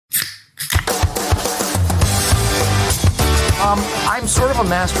I'm sort of a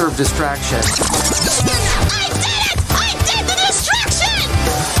master of distraction. I did it! I did the distraction!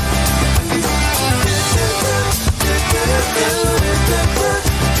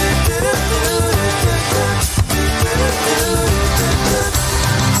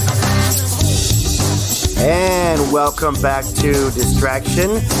 And welcome back to Distraction.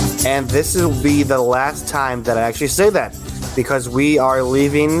 And this will be the last time that I actually say that, because we are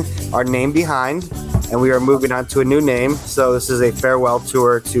leaving our name behind and we are moving on to a new name. So this is a farewell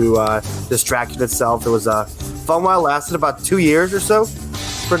tour to Distraction itself. It was a fun while, lasted about 2 years or so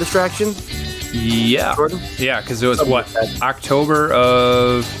for Distraction. Yeah. Jordan? Yeah, because it was October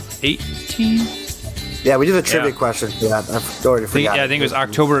of 18? Yeah, we did a trivia question for that. I already forgot. I think it was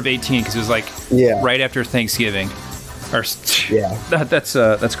October of 18 because it was like right after Thanksgiving. Or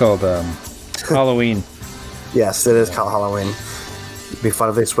that's called Halloween. Yes, it is called Halloween. It'd be fun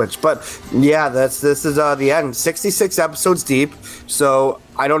if they switched. But yeah, this is the end. 66 episodes deep. So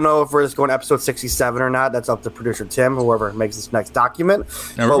I don't know if we're just going to episode 67 or not. That's up to producer Tim, whoever makes this next document.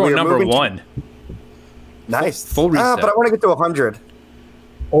 Now we're going number one. Nice. Full reset. But I want to get to 100.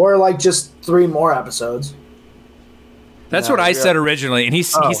 Or like just 3 more episodes. That's what I said originally, and he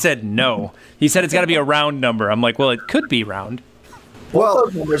said no. He said it's got to be a round number. I'm like, well, it could be round. Well,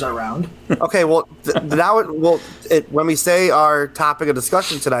 those numbers are round. Okay, well, now when we say our topic of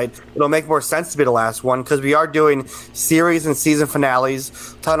discussion tonight, it'll make more sense to be the last one, because we are doing series and season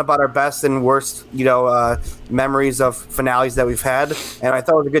finales, talking about our best and worst, memories of finales that we've had. And I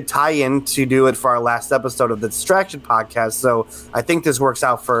thought it was a good tie-in to do it for our last episode of the Distraction podcast. So I think this works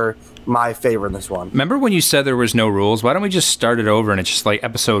out for my favor in this one. Remember when you said there was no rules? Why don't we just start it over and it's just like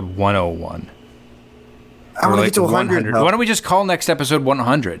episode 101? I want to get to 100. Why don't we just call next episode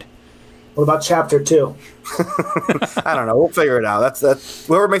 100? What about chapter 2? I don't know. We'll figure it out. That's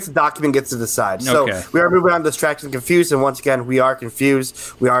whoever makes the document gets to decide. So we are moving on to Distraction and Confused, and once again, we are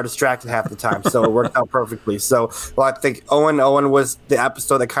confused. We are distracted half the time, so it worked out perfectly. So, I think Owen was the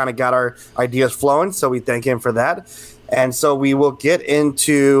episode that kind of got our ideas flowing, so we thank him for that. And so we will get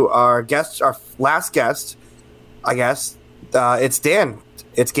into our last guest, I guess. It's Dan.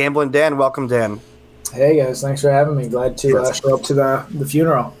 It's Gamblin' Dan. Welcome, Dan. Hey guys, thanks for having me. Glad to show up to the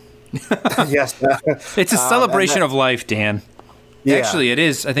funeral. Yes, it's a celebration of life, Dan. Yeah. Actually, it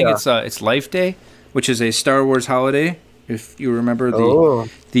is. I think it's Life Day, which is a Star Wars holiday. If you remember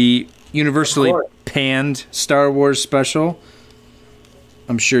the universally panned Star Wars special,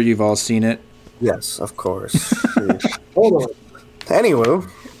 I'm sure you've all seen it. Yes, of course. Anywho,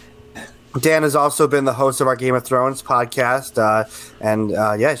 Dan has also been the host of our Game of Thrones podcast, and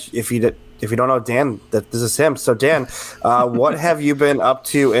if you don't know Dan, that this is him. So Dan, what have you been up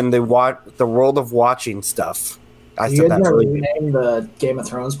to in the world of watching stuff? You guys know rename the Game of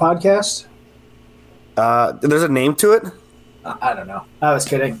Thrones podcast? There's a name to it? I don't know. I was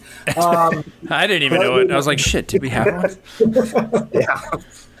kidding. I didn't even know it. I was like, shit, did we have one? Yeah.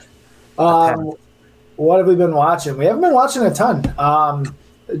 What have we been watching? We haven't been watching a ton.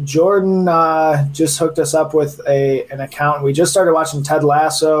 Jordan just hooked us up with an account. We just started watching Ted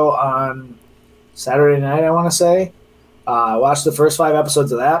Lasso on Saturday night, I want to say. Watched the first 5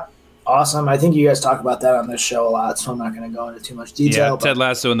 episodes of that. Awesome. I think you guys talk about that on this show a lot, so I'm not going to go into too much detail. Yeah, Ted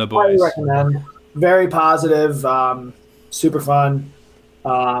Lasso and the boys. I recommend. Very positive, super fun.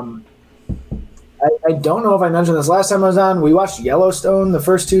 I don't know if I mentioned this last time I was on. We watched Yellowstone, the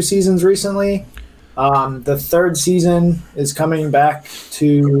first 2 seasons recently. The 3rd season is coming back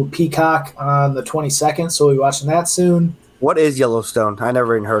to Peacock on the 22nd, so we'll be watching that soon. What is Yellowstone? I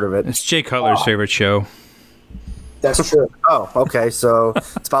never even heard of it. It's Jay Cutler's favorite show. That's true. Oh, okay. So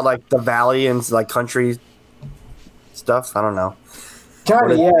it's about like the valley and like country stuff. I don't know.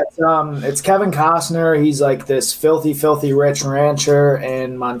 Kind of, yeah. It's Kevin Costner. He's like this filthy, filthy rich rancher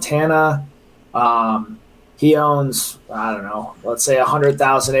in Montana. He owns, I don't know, let's say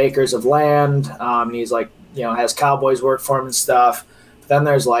 100,000 acres of land. He's like, has cowboys work for him and stuff. But then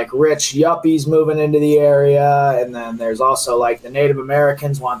there's like rich yuppies moving into the area. And then there's also like the Native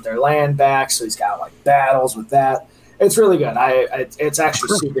Americans want their land back. So he's got like battles with that. It's really good. It's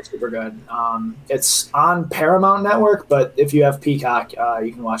actually super, super good. It's on Paramount Network, but if you have Peacock,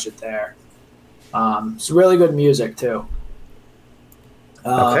 you can watch it there. It's really good music too.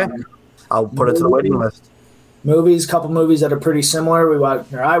 Okay. I'll put it to the waiting list. Movies, couple movies that are pretty similar.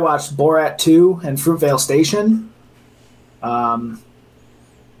 I watched Borat 2 and Fruitvale Station.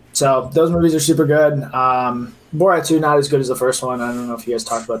 So those movies are super good. Borat 2 not as good as the first one. I don't know if you guys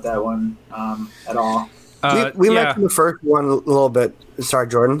talked about that one at all. We mentioned the first one a little bit. Sorry,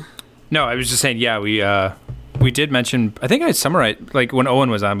 Jordan. No, I was just saying. Yeah, we did mention. I think I summarized like when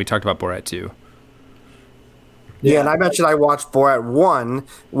Owen was on. We talked about Borat 2. Yeah, and I mentioned I watched Borat 1,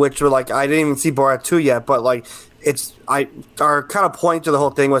 which were like, I didn't even see Borat 2 yet, but like, our kind of point to the whole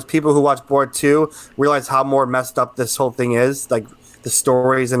thing was people who watch Borat 2 realize how more messed up this whole thing is, like the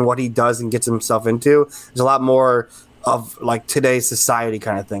stories and what he does and gets himself into. There's a lot more of like today's society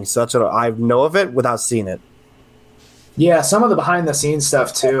kind of thing. So that's what I know of it without seeing it. Yeah, some of the behind the scenes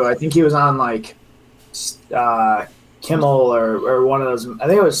stuff too. I think he was on like Kimmel or one of those. I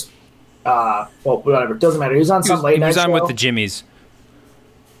think it was well, whatever. It doesn't matter. He was on some late night show. He was on with the Jimmys.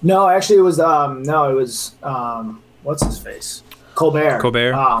 No, actually, it was what's his face? Colbert.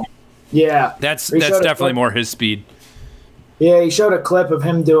 Yeah, that's definitely more his speed. Yeah, he showed a clip of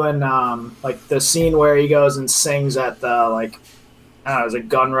him doing like the scene where he goes and sings at the like I don't know, it was a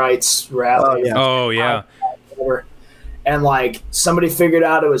gun rights rally. Oh yeah. And like somebody figured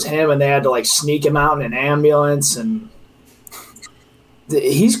out it was him, and they had to like sneak him out in an ambulance, and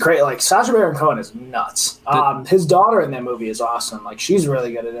he's crazy. Like Sacha Baron Cohen is nuts. His daughter in that movie is awesome. Like she's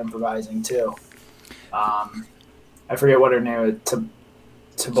really good at improvising too. I forget what her name is,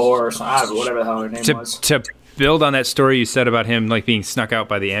 Tabor or something. I don't know, whatever the hell her name was. To build on that story you said about him like being snuck out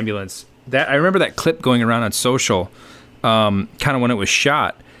by the ambulance, that I remember that clip going around on social, kind of when it was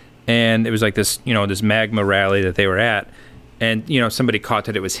shot. And it was like this, this MAGA rally that they were at. And, somebody caught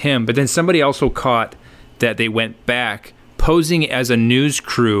that it was him. But then somebody also caught that they went back posing as a news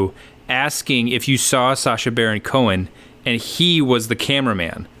crew asking if you saw Sacha Baron Cohen. And he was the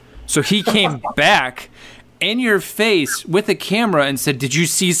cameraman. So he came back in your face with a camera and said, "Did you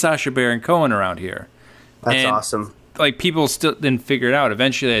see Sacha Baron Cohen around here?" That's awesome. Like people still didn't figure it out.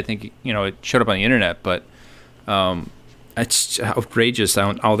 Eventually, I think, it showed up on the internet. But it's outrageous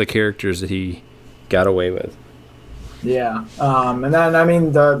on all the characters that he got away with. Yeah. And then, I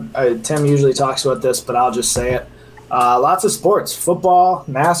mean, Tim usually talks about this, but I'll just say it. Lots of sports. Football,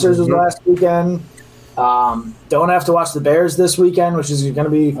 Masters was last weekend. Don't have to watch the Bears this weekend, which is going to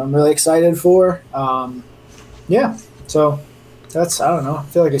be, I'm really excited for. Yeah. So that's, I don't know. I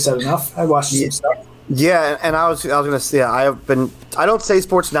feel like I said enough. I watched some stuff. Yeah, and I was going to say, I don't say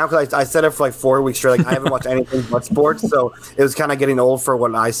sports now because I said it for like 4 weeks straight. Like I haven't watched anything but sports, so it was kind of getting old for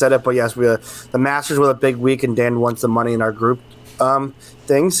when I said it. But yes, the Masters were a big week, and Dan won some money in our group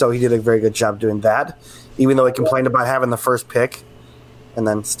thing, so he did a very good job doing that, even though he complained about having the first pick and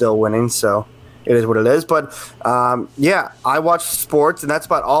then still winning, so it is what it is. But yeah, I watch sports, and that's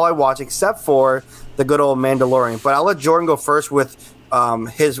about all I watch except for the good old Mandalorian. But I'll let Jordan go first with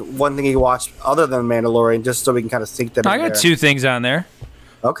his one thing he watched other than Mandalorian, just so we can kind of sync that. I got 2 things on there.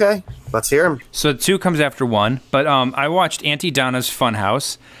 Okay, let's hear him. So 2 comes after 1, but I watched Auntie Donna's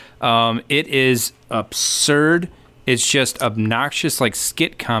Funhouse. It is absurd. It's just obnoxious, like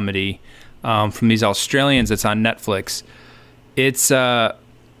skit comedy from these Australians. That's on Netflix. It's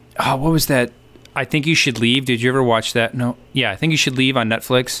what was that? I Think You Should Leave. Did you ever watch that? No. Yeah, I Think You Should Leave on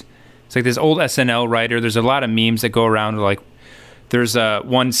Netflix. It's like this old SNL writer. There's a lot of memes that go around like. There's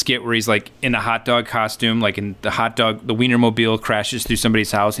one skit where he's like in a hot dog costume, like in the hot dog, the Wienermobile crashes through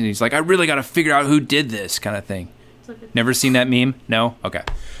somebody's house, and he's like, "I really got to figure out who did this," kind of thing. Never seen that meme? No? Okay.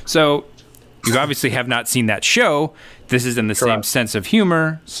 So you obviously have not seen that show. This is in the same sense of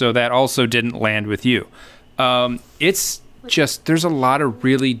humor, so that also didn't land with you. It's just, there's a lot of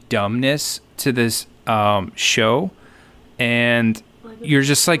really dumbness to this show, and you're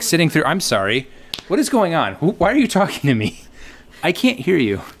just like sitting through. I'm sorry. What is going on? Why are you talking to me? I can't hear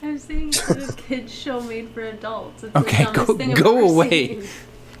you. I'm saying it's a kid's show made for adults. It's okay, go away. Seen.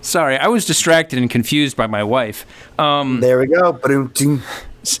 Sorry, I was distracted and confused by my wife. There we go.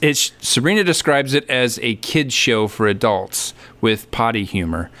 Sabrina describes it as a kid's show for adults with potty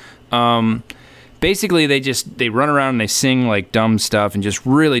humor. Basically, they run around and they sing like dumb stuff and just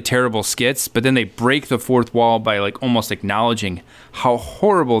really terrible skits, but then they break the fourth wall by like almost acknowledging how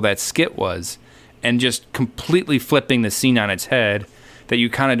horrible that skit was. And just completely flipping the scene on its head that you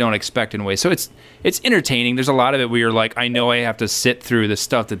kind of don't expect in a way. So it's entertaining. There's a lot of it where you're like, I know I have to sit through the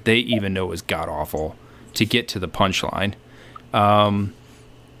stuff that they even know is god-awful to get to the punchline.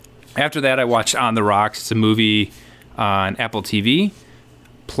 After that, I watched On the Rocks. It's a movie on Apple TV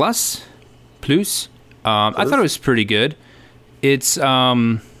Plus. I thought it was pretty good. It's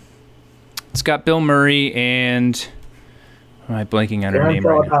got Bill Murray and... Am I blanking on her name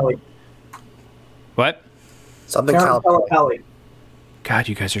right now? What? Something Calipelli. God,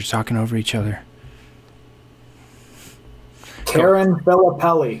 you guys are talking over each other. Karen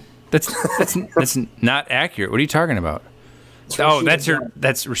Filippelli. That's not accurate. What are you talking about? That's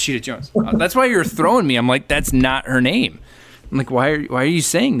Rashida Jones. That's why you're throwing me. I'm like, that's not her name. I'm like, why are you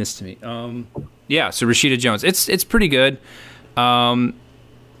saying this to me? Yeah, so Rashida Jones. It's pretty good.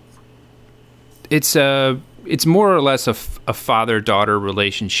 It's it's more or less a father-daughter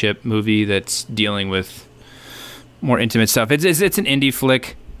relationship movie that's dealing with more intimate stuff. It's an indie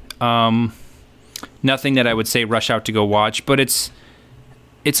flick. Nothing that I would say rush out to go watch, but it's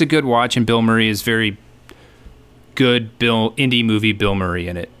a good watch, and Bill Murray is very good. Indie movie Bill Murray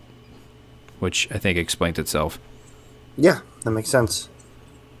in it, which I think explains itself. Yeah, that makes sense.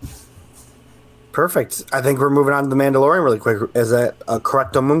 Perfect. I think we're moving on to The Mandalorian really quick. Is that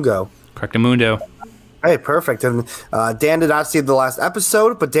Correctamundo? Correctamundo. Hey, perfect. And Dan did not see the last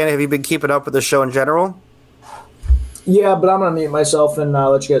episode, but Dan, have you been keeping up with the show in general? Yeah, but I'm gonna mute myself and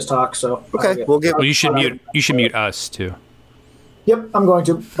let you guys talk. So okay, well, you should mute. You should mute us too. Yep, I'm going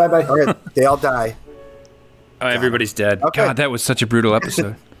to. Bye bye. All right, they all die. Everybody's dead. Okay. God, that was such a brutal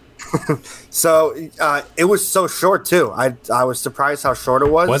episode. So it was so short too. I was surprised how short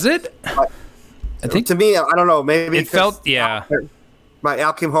it was. Was it? I think to me, I don't know. Maybe it felt. Yeah.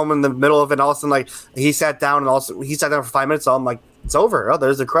 Al came home in the middle of it, and all of a sudden, like he sat down, he sat down for 5 minutes. So I'm like, it's over. Oh,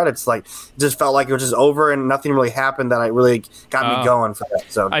 there's the credits. Like, it just felt like it was just over, and nothing really happened that really got me going for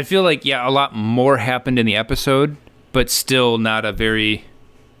that. So I feel like a lot more happened in the episode, but still not a very.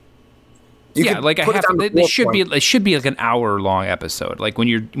 Like a half. They should be. It should be like an hour-long episode. Like when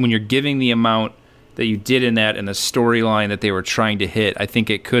you're giving the amount that you did in that and the storyline that they were trying to hit, I think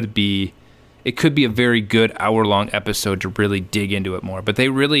it could be a very good hour-long episode to really dig into it more. But they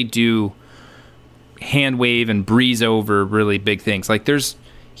really do hand wave and breeze over really big things. Like there's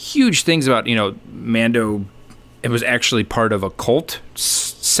huge things about, Mando, it was actually part of a cult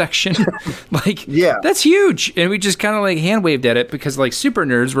section. Like, yeah, that's huge. And we just kind of like hand waved at it because like super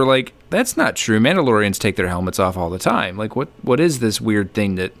nerds were like, that's not true. Mandalorians take their helmets off all the time. Like what is this weird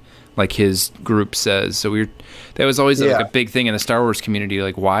thing that like his group says? So that was always like a big thing in the Star Wars community.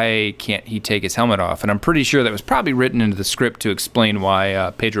 Like, why can't he take his helmet off? And I'm pretty sure that was probably written into the script to explain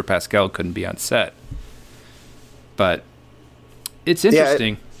why Pedro Pascal couldn't be on set. But it's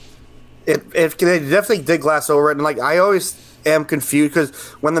interesting. They definitely did glass over it. And like, I always am confused because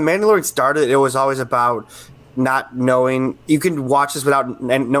when The Mandalorian started, it was always about not knowing. You can watch this without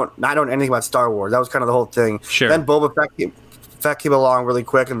not knowing anything about Star Wars. That was kind of the whole thing. Sure. Then Boba Fett came along really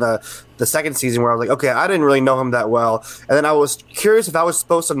quick in the second season where I was like, okay, I didn't really know him that well. And then I was curious if I was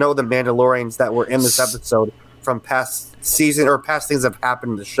supposed to know the Mandalorians that were in this episode from past season or past things that have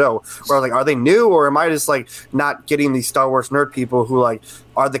happened in the show, where I was like, are they new, or am I just like not getting these Star Wars nerd people who like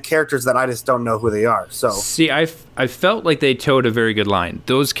are the characters that I just don't know who they are? So see, I felt like they towed a very good line.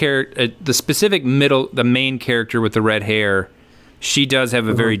 Those the specific the main character with the red hair, she does have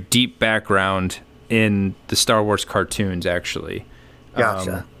a very deep background in the Star Wars cartoons, actually.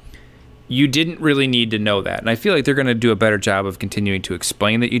 Gotcha. You didn't really need to know that, and I feel like they're going to do a better job of continuing to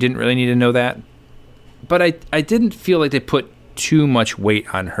explain that you didn't really need to know that. But I didn't feel like they put too much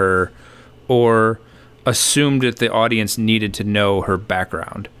weight on her or assumed that the audience needed to know her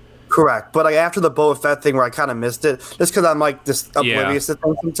background. Correct. But like after the Boba Fett thing where I kind of missed it, just because I'm like just oblivious to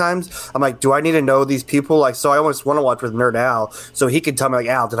things sometimes, I'm like, do I need to know these people? Like, so I almost want to watch with Nerd Al so he can tell me like,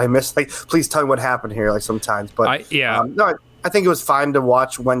 Al, did I miss, like, please tell me what happened here, like sometimes. But I think it was fine to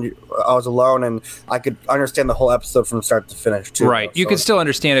watch when I was alone, and I could understand the whole episode from start to finish, too. Right. You could still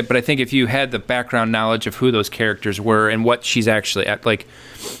understand it, but I think if you had the background knowledge of who those characters were and what she's actually at, like,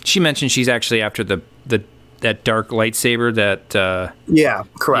 she mentioned she's actually after that dark lightsaber that... yeah,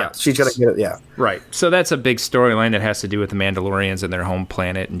 correct. Yeah. She's going to get it, yeah. Right. So that's a big storyline that has to do with the Mandalorians and their home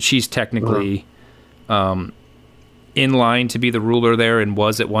planet, and she's technically in line to be the ruler there and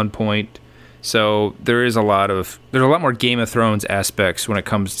was at one point. So there's a lot more Game of Thrones aspects when it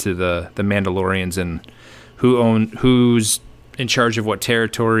comes to the Mandalorians and who's in charge of what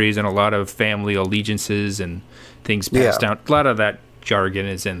territories, and a lot of family allegiances and things passed down. A lot of that jargon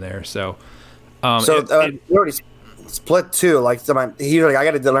is in there. So we already split too. Like he's like,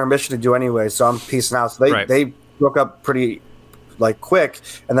 I got a mission to do anyway, so I'm peacing out. So they broke up pretty like quick,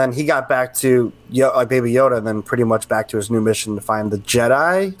 and then he got back to Baby Yoda, and then pretty much back to his new mission to find the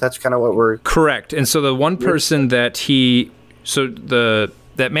Jedi. That's kind of what we're correct. And so the one person that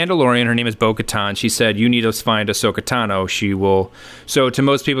that Mandalorian, her name is Bo-Katan. She said, "You need to find Ahsoka Tano. She will." So to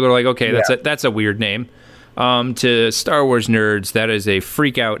most people, they're like, "Okay, that's a weird name." To Star Wars nerds, that is a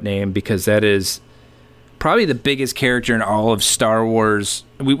freak out name because that is probably the biggest character in all of Star Wars,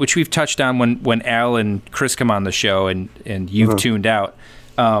 which we've touched on when Al and Chris come on the show and you've tuned out.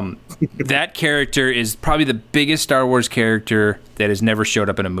 That character is probably the biggest Star Wars character that has never showed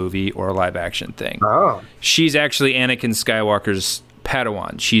up in a movie or a live action thing. Oh. She's actually Anakin Skywalker's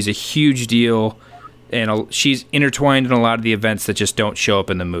Padawan. She's a huge deal, and she's intertwined in a lot of the events that just don't show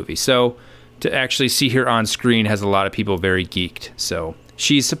up in the movie. So to actually see her on screen has a lot of people very geeked. So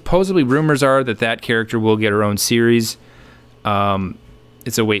She's supposedly, rumors are that character will get her own series.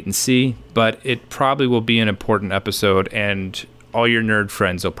 It's a wait and see, but it probably will be an important episode, and all your nerd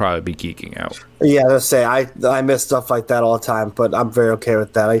friends will probably be geeking out. Yeah, let's say I miss stuff like that all the time, but I'm very okay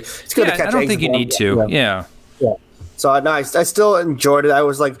with that. It's good to catch. I don't think you need to. Yeah. So I still enjoyed it. I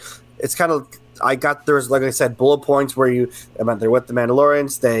was like, it's kind of there's like I said, bullet points where they're with the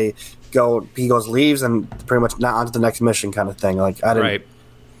Mandalorians. He leaves and pretty much not onto the next mission kind of thing. Like I didn't. Right.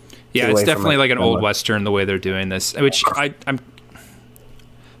 Yeah, it's definitely like an old Western the way they're doing this, which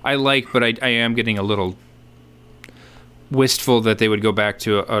I like, but I am getting a little wistful that they would go back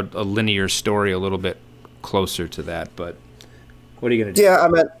to a linear story a little bit closer to that. But what are you gonna do?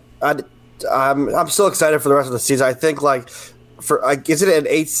 Yeah, I'm still excited for the rest of the season. I think is it an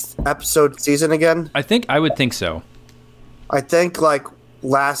 8-episode season again? I would think so. I think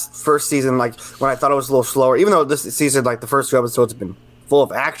first season, when I thought it was a little slower, even though this season, the first 2 episodes have been full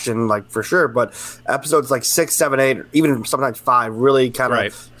of action, for sure, but episodes 6, 7, 8, even sometimes 5 really kind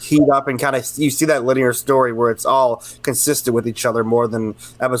of heat up and kind of you see that linear story where it's all consistent with each other more than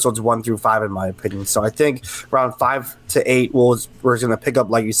episodes 1 through 5, in my opinion. So I think around 5 to 8 we're going to pick up,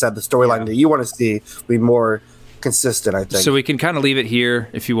 like you said, the storyline that you want to see be more consistent, I think. So we can kind of leave it here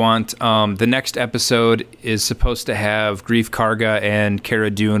if you want. The next episode is supposed to have Greef Karga and Cara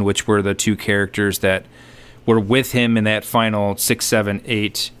Dune, which were the 2 characters that were with him in that final 6, 7,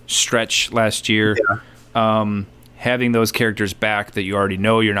 8 stretch last year. Yeah. Having those characters back that you already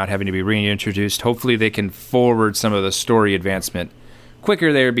know, you're not having to be reintroduced. Hopefully they can forward some of the story advancement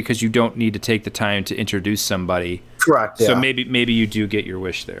quicker there because you don't need to take the time to introduce somebody. Correct. Yeah. So maybe you do get your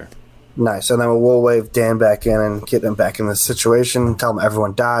wish there. Nice. And then we'll wave Dan back in and get him back in this situation, tell him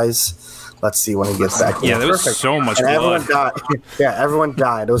everyone dies. Let's see when he gets back. Yeah, there was so much blood. Everyone died. Yeah, everyone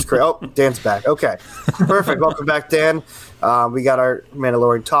died. It was great. Oh, Dan's back. Okay. Perfect. Welcome back, Dan. We got our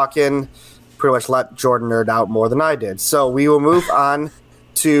Mandalorian talking. Pretty much let Jordan nerd out more than I did. So we will move on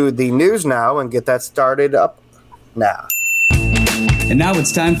to the news now and get that started up now. And now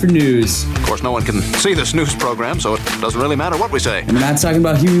it's time for news. Of course, no one can see this news program, so it doesn't really matter what we say. And we're not talking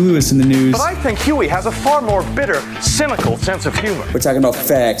about Huey Lewis in the news. But I think Huey has a far more bitter, cynical sense of humor. We're talking about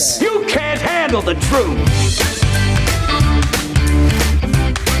facts. You can't handle the truth.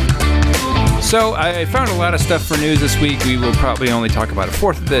 So I found a lot of stuff for news this week. We will probably only talk about a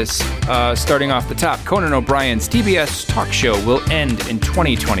fourth of this. Starting off the top, Conan O'Brien's TBS talk show will end in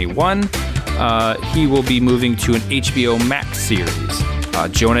 2021. He will be moving to an HBO Max series.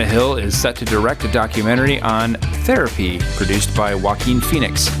 Jonah Hill is set to direct a documentary on therapy produced by Joaquin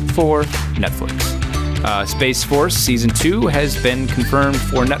Phoenix for Netflix. Space Force Season 2 has been confirmed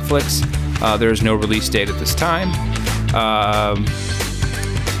for Netflix. There is no release date at this time.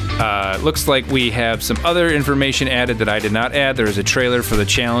 Looks like we have some other information added that I did not add. There is a trailer for The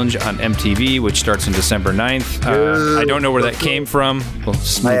Challenge on MTV, which starts on December 9th. I don't know where that came from. We'll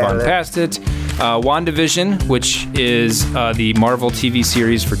just move on past it. WandaVision, which is the Marvel TV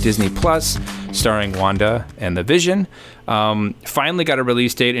series for Disney Plus, starring Wanda and the Vision, finally got a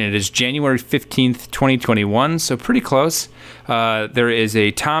release date, and it is January 15th, 2021, so pretty close. There is a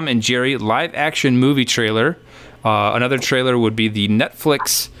Tom and Jerry live-action movie trailer. Another trailer would be the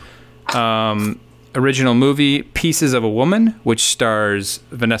Netflix original movie Pieces of a Woman, which stars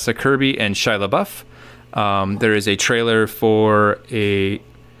Vanessa Kirby and Shia LaBeouf. There is a trailer for a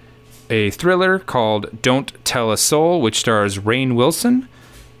thriller called Don't Tell a Soul, which stars Rainn Wilson,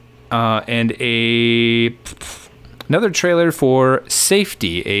 and another trailer for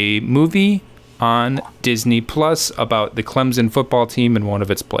Safety, a movie on Disney Plus about the Clemson football team and one of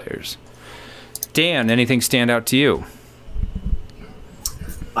its players. Dan, anything stand out to you?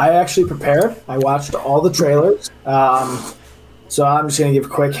 I actually prepared. I watched all the trailers. So I'm just going to give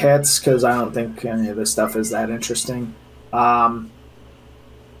quick hits because I don't think any of this stuff is that interesting.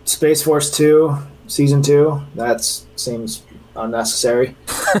 Space Force 2, Season 2, that seems unnecessary.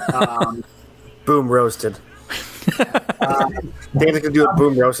 Boom roasted. Dan's going to do a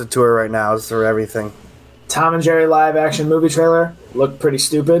boom roasted tour right now for everything. Tom and Jerry live action movie trailer looked pretty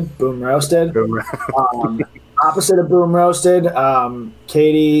stupid. Boom roasted. Opposite of boom roasted,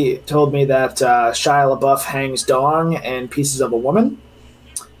 Katie told me that Shia LaBeouf hangs dong and Pieces of a Woman.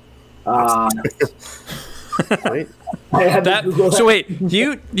 Wait. So wait,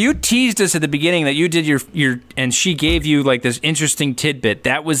 you teased us at the beginning that you did your and she gave you like this interesting tidbit.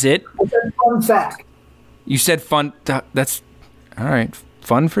 That was it? I said fun fact. You said fun. That's all right.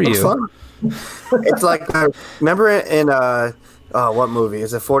 Fun for you. Fun. It's like remember in what movie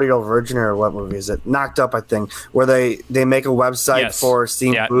is it? 40-Year-Old Virgin or what movie is it? Knocked Up, I think, where they make a website for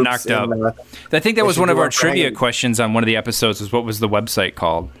seeing boobs. Knocked Up. I think that was one of our trivia questions on one of the episodes. Was what was the website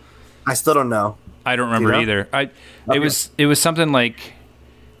called? I still don't know. I don't remember either. It was something like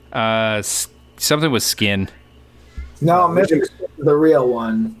something with skin. No, maybe the real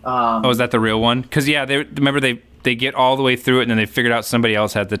one. Is that the real one? Because they get all the way through it and then they figured out somebody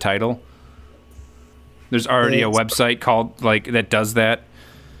else had the title. There's already a website called that does that.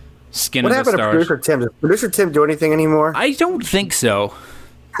 Skin of the Stars. What happened to Producer Tim? Does Producer Tim do anything anymore? I don't think so.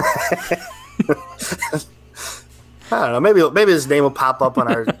 I don't know. Maybe his name will pop up on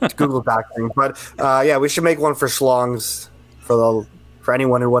our Google Doc thing. But we should make one for schlongs for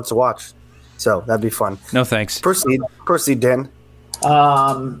anyone who wants to watch. So that'd be fun. No thanks. Proceed, Dan.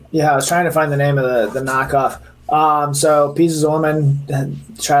 I was trying to find the name of the knockoff. So Pieces of Woman,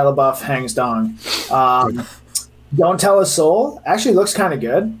 Shia LaBeouf hangs dong. Don't Tell a Soul actually looks kind of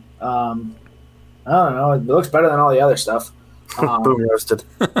good. I don't know. It looks better than all the other stuff. Boom roasted.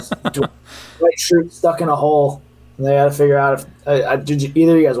 Dwight Schrute stuck in a hole. And they got to figure out if did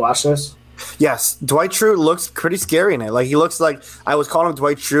either of you guys watch this? Yes, Dwight Schrute looks pretty scary in it. Like he looks like I was calling him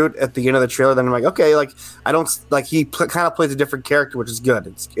Dwight Schrute at the end of the trailer. Then I'm like, okay, I don't he kind of plays a different character, which is good.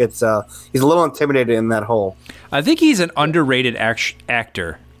 It's he's a little intimidated in that hole. I think he's an underrated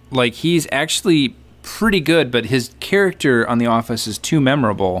actor. Like he's actually pretty good, but his character on The Office is too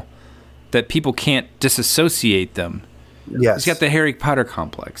memorable that people can't disassociate them. Yes, he's got the Harry Potter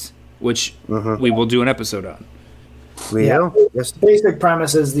complex, which we will do an episode on. Yes. Basic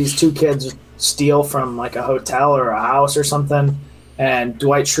premise is these two kids steal from like a hotel or a house or something, and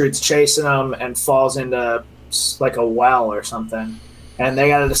Dwight Schrute's chasing them and falls into like a well or something, and they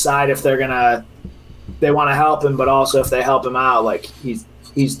got to decide if they want to help him, but also if they help him out, like he's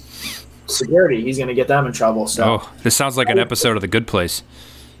security, he's gonna get them in trouble. So this sounds like an episode of The Good Place.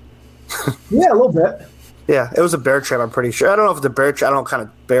 Yeah, a little bit. Yeah, it was a bear trap. I'm pretty sure. I don't know if it's a bear trap. I don't know what kind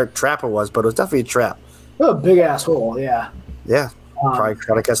of bear trap it was, but it was definitely a trap. A big ass hole, yeah. Yeah, probably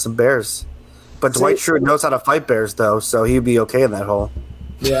try to catch some bears. But Dwight Schrute knows how to fight bears, though, so he'd be okay in that hole.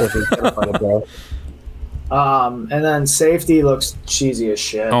 Yeah. If he can fight a bear. And then Safety looks cheesy as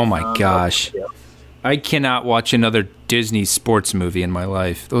shit. Oh my gosh. I cannot watch another Disney sports movie in my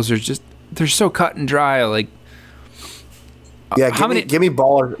life. Those are they're so cut and dry. Like, yeah, give me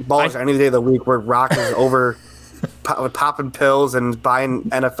ballers any day of the week where Rock is over popping pills and buying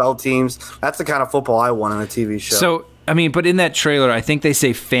NFL teams. That's the kind of football I want on a TV show. So, but in that trailer, I think they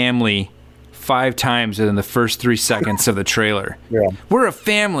say family 5 times within the first 3 seconds of the trailer. Yeah. We're a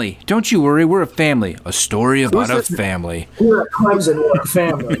family. Don't you worry. We're a family. A story about a family. We're Clemson. We're a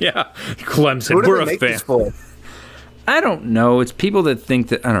family. Yeah. Clemson. Who do we're they a family. I don't know. It's people that think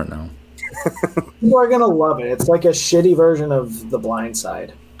that. I don't know. People are going to love it. It's like a shitty version of The Blind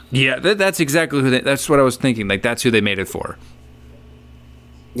Side. Yeah, that's exactly that's what I was thinking. Like, that's who they made it for.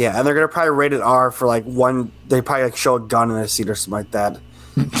 Yeah, and they're going to probably rate it R for like one. They probably show a gun in a seat or something like that.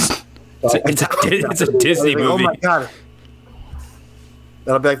 It's a Disney movie. Oh my god.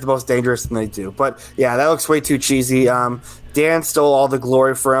 That'll be like the most dangerous thing they do. But yeah, that looks way too cheesy. Dan stole all the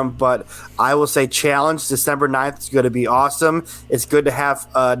glory for him, but I will say Challenge December 9th is going to be awesome. It's good to have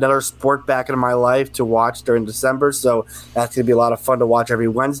another sport back in my life to watch during December, so that's going to be a lot of fun to watch every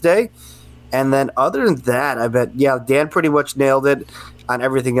Wednesday. And then other than that, I bet, Dan pretty much nailed it on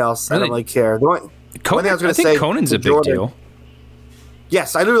everything else. Really? I don't really care. The one thing I was going to say, Conan's a big deal.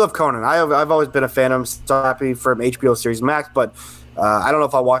 Yes, I do love Conan. I've always been a fan of him. So happy for him, HBO series Max, but I don't know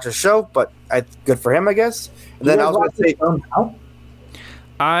if I'll watch a show, but good for him, I guess. And then I was going to say,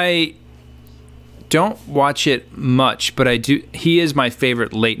 I don't watch it much, but I do. He is my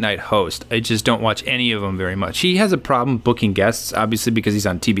favorite late night host. I just don't watch any of them very much. He has a problem booking guests, obviously, because he's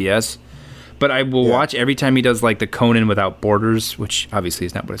on TBS. But I will watch every time he does like the Conan Without Borders, which obviously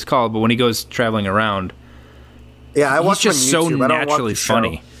is not what it's called. But when he goes traveling around, he's just so naturally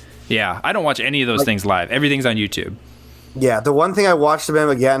funny. Yeah, I don't watch any of those things live. Everything's on YouTube. Yeah, the one thing I watched of him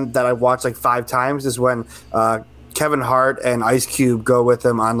again that I watched like 5 times is when Kevin Hart and Ice Cube go with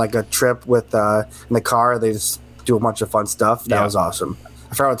him on like a trip with in the car. They just do a bunch of fun stuff. That was awesome.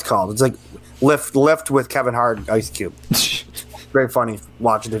 I forgot what it's called. It's like Lift with Kevin Hart and Ice Cube. Very funny.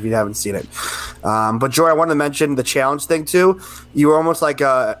 Watch it if you haven't seen it. But Joy, I wanted to mention the challenge thing too. You were almost like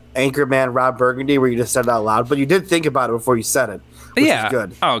Anchorman Rob Burgundy, where you just said it out loud, but you did think about it before you said it. Which is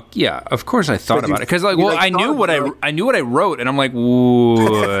good. Oh yeah, of course I thought about it because I knew what I wrote, and I'm like,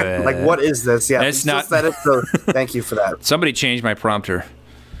 what? Like, what is this? Yeah, it's not. Said it, so thank you for that. Somebody changed my prompter.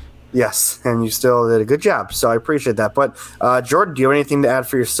 Yes, and you still did a good job, so I appreciate that. But Jordan, do you have anything to add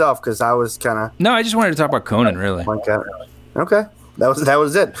for yourself? Because I was kind of no, I just wanted to talk about Conan. Really? Okay, that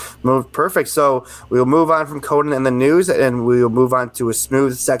was it. Perfect. So we'll move on from Conan and the news, and we'll move on to a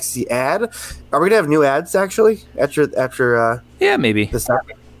smooth, sexy ad. Are we gonna have new ads actually after? Yeah, maybe. This time?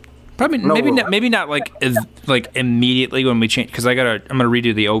 Probably maybe not like immediately when we change, because I'm gonna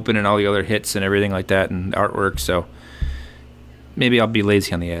redo the open and all the other hits and everything like that and artwork. So maybe I'll be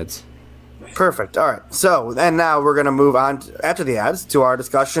lazy on the ads. Perfect. All right. So and now we're gonna move on after the ads to our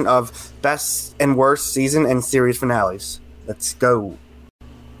discussion of best and worst season and series finales. Let's go.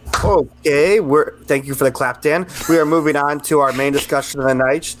 Okay. Thank you for the clap, Dan. We are moving on to our main discussion of the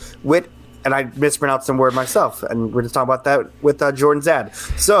night and I mispronounced some word myself, and we're just talking about that with Jordan's ad.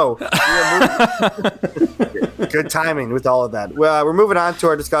 So, good timing with all of that. We're moving on to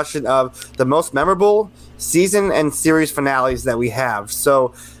our discussion of the most memorable season and series finales that we have.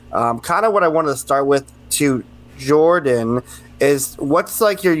 So, kind of what I wanted to start with to Jordan is what's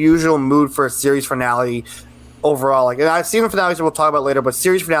like your usual mood for a series finale overall? Like, and I've seen the finales that we'll talk about later, but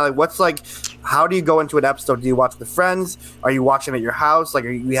series finale, what's like, how do you go into an episode? Do you watch with friends? Are you watching at your house? Like,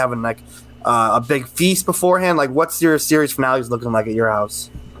 are you having like a big feast beforehand? Like, what's your series finales looking like at your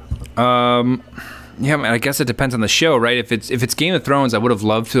house? Yeah, I guess it depends on the show, right? If it's Game of Thrones, I would have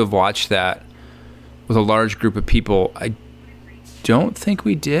loved to have watched that with a large group of people. I don't think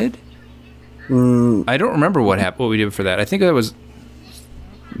we did. I don't remember what we did for that. I think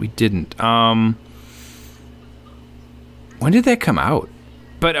we didn't. When did that come out?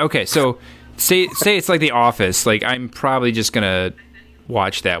 But okay, so say it's like The Office. Like, I'm probably just gonna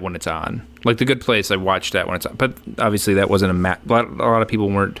watch that when it's on. Like The Good Place, I watched that when it's on. But obviously that wasn't a lot of people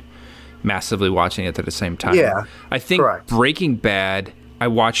weren't massively watching it at the same time. Yeah, I think correct. Breaking Bad I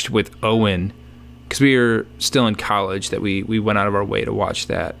watched with Owen because we were still in college. That we went out of our way to watch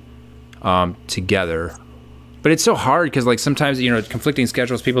that together. But it's so hard because like sometimes conflicting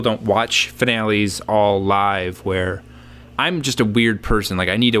schedules. People don't watch finales all live. Where I'm just a weird person. Like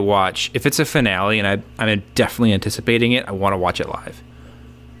I need to watch if it's a finale and I'm definitely anticipating it. I want to watch it live.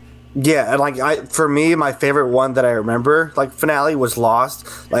 Yeah, and like for me, my favorite one that I remember, like finale, was Lost.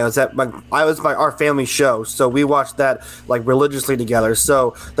 Like I was our family show, so we watched that like religiously together.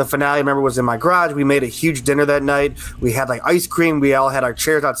 So the finale, I remember, was in my garage. We made a huge dinner that night. We had like ice cream. We all had our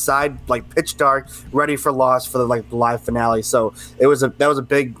chairs outside, like pitch dark, ready for Lost for the like live finale. So that was a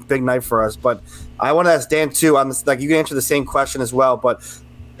big night for us. But I want to ask Dan too on this. Like you can answer the same question as well, but.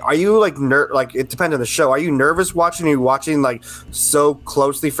 Are you like it depends on the show. Are you nervous watching? Are you watching like so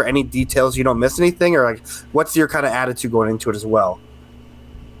closely for any details you don't miss anything, or like what's your kind of attitude going into it as well?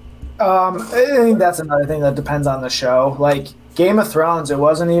 I think that's another thing that depends on the show. Like Game of Thrones, it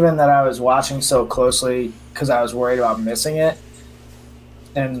wasn't even that I was watching so closely because I was worried about missing it.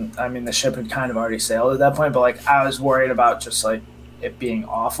 And I mean, the ship had kind of already sailed at that point, but like I was worried about just like it being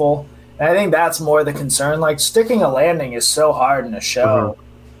awful. And I think that's more the concern. Like sticking a landing is so hard in a show. Mm-hmm.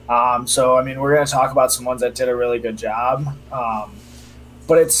 So, I mean, we're going to talk about some ones that did a really good job,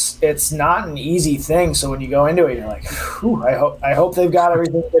 but it's not an easy thing. So when you go into it, you're like, whew, I hope they've got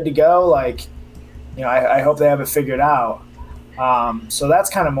everything good to go. Like, I hope they have it figured out. So that's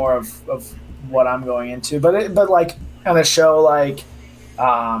kind of more of what I'm going into. But like on a show like,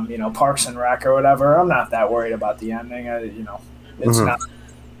 Parks and Rec or whatever, I'm not that worried about the ending. It's mm-hmm. not.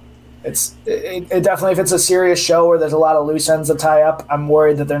 It definitely, if it's a serious show where there's a lot of loose ends to tie up, I'm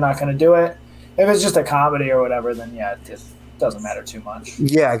worried that they're not going to do it. If it's just a comedy or whatever, then yeah, it doesn't matter too much.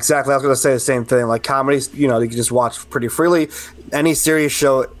 Yeah, exactly. I was going to say the same thing. Like comedies, you can just watch pretty freely. Any serious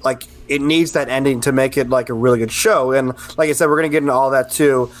show, like it needs that ending to make it like a really good show. And like I said, we're going to get into all that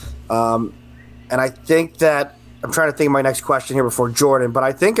too. And I think that I'm trying to think of my next question here before Jordan, but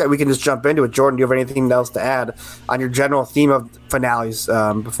I think we can just jump into it. Jordan, do you have anything else to add on your general theme of finales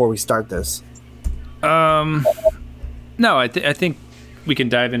before we start this? No, I think we can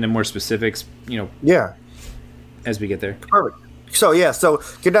dive into more specifics, Yeah. As we get there. Perfect. So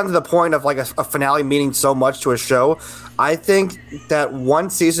get down to the point of like a finale meaning so much to a show. I think that one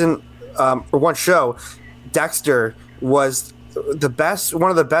season or one show, Dexter, was one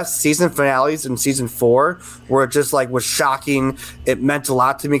of the best season finales in season 4, where it just like was shocking. It meant a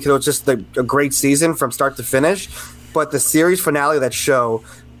lot to me because it was just a great season from start to finish. But the series finale of that show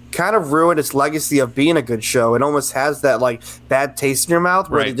kind of ruined its legacy of being a good show. It almost has that like bad taste in your mouth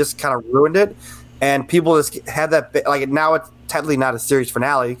where they just kind of ruined it. And people just had that like now it's technically not a series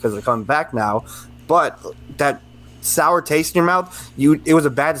finale because they're coming back now, but that sour taste in your mouth. It was a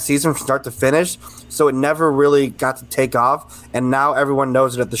bad season from start to finish, so it never really got to take off. And now everyone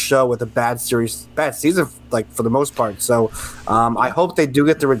knows it at the show with a bad season, like for the most part. So I hope they do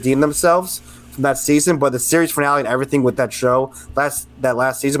get to redeem themselves from that season. But the series finale and everything with that show that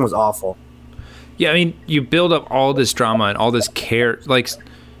last season was awful. Yeah, I mean, you build up all this drama and all this care, like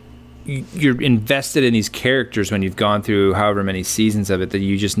you're invested in these characters when you've gone through however many seasons of it, that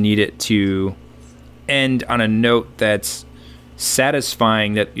you just need it to end on a note that's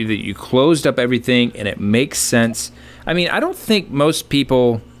satisfying, that you closed up everything and it makes sense. I mean, I don't think most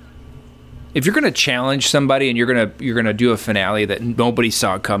people, if you're going to challenge somebody and you're going to do a finale that nobody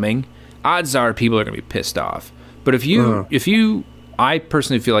saw coming, odds are people are going to be pissed off. But if you I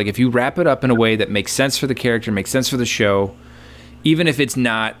personally feel like if you wrap it up in a way that makes sense for the character, makes sense for the show, even if it's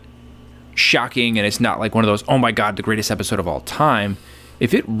not shocking and it's not like one of those, oh my God, the greatest episode of all time,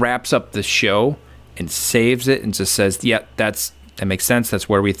 if it wraps up the show and saves it and just says, yeah, that makes sense, that's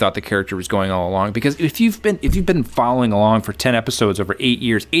where we thought the character was going all along. Because if you've been following along for 10 episodes over 8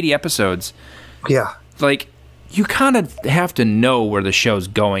 years, 80 episodes, yeah, like you kind of have to know where the show's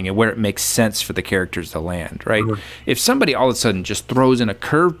going and where it makes sense for the characters to land, right? Mm-hmm. If somebody all of a sudden just throws in a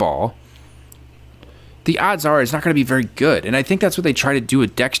curveball, the odds are it's not going to be very good. And I think that's what they try to do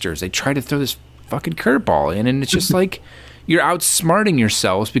with Dexter, is they try to throw this fucking curveball in, and it's just like you're outsmarting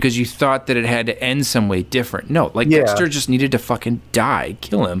yourselves because you thought that it had to end some way different. No, like Dexter just needed to fucking die,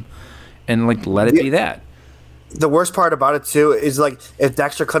 kill him, and like let it be that. The worst part about it too is like if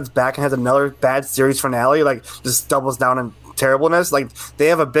Dexter comes back and has another bad series finale, like just doubles down in terribleness. Like they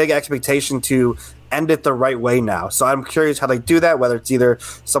have a big expectation to end it the right way now. So I'm curious how they do that, whether it's either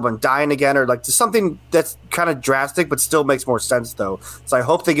someone dying again or like just something that's kind of drastic but still makes more sense though. So I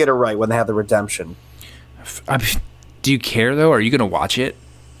hope they get it right when they have the redemption. Do you care though? Are you going to watch it?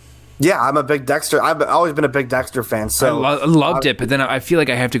 Yeah, I'm a big Dexter. I've always been a big Dexter fan. So I loved it, but then I feel like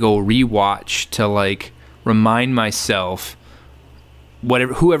I have to go rewatch to like remind myself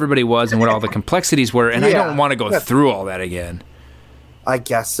who everybody was and what all the complexities were, and I don't want to go through all that again. I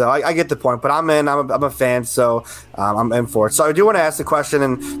guess so. I get the point, but I'm in. I'm a fan, so I'm in for it. So I do want to ask the question,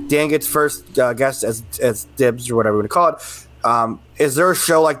 and Dan gets first guess as dibs or whatever we want to call it. Is there a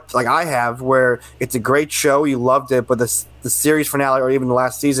show like I have where it's a great show, you loved it, but the series finale or even the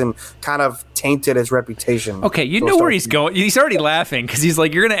last season kind of tainted his reputation? Okay, you know where he's going. He's already laughing because he's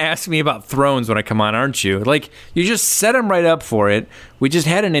like, you're going to ask me about Thrones when I come on, aren't you? Like, you just set him right up for it. We just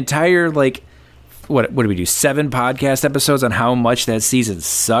had an entire, like, what did we do, 7 podcast episodes on how much that season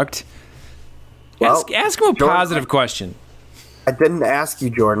sucked? Well, ask him a positive question. I didn't ask you,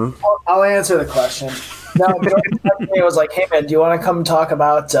 Jordan. I'll answer the question. No, Jordan was like, hey, man, do you want to come talk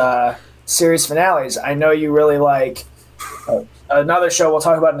about series finales? I know you really like another show we'll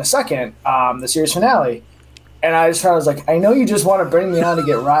talk about in a second, the series finale. And I just was like, I know you just want to bring me on to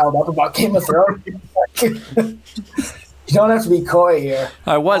get riled up about Game of Thrones. You don't have to be coy here.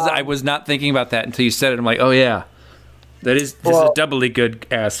 I was not thinking about that until you said it. I'm like, oh, yeah. This is a doubly good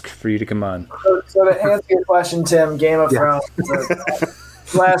ask for you to come on. So to answer your question, Tim, Game of Thrones, the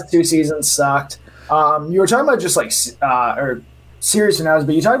last 2 seasons sucked. You were talking about just like or series finales,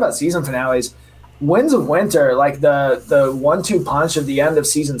 but you talked about season finales. Winds of Winter, like the 1-2 punch of the end of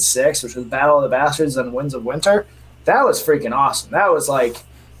season 6, which was Battle of the Bastards and Winds of Winter, that was freaking awesome. That was like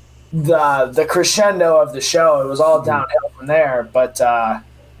the crescendo of the show. It was all downhill from there. But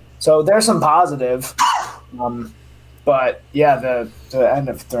so there's some positive. But yeah, the end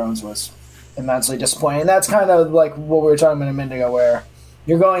of Thrones was immensely disappointing. And that's kind of like what we were talking about a minute ago, where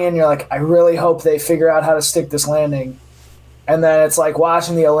you're going in, you're like, I really hope they figure out how to stick this landing. And then it's like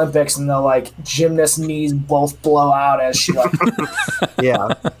watching the Olympics and the like gymnast knees both blow out as she like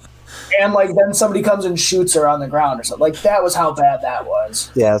yeah. And like then somebody comes and shoots her on the ground or something. Like that was how bad that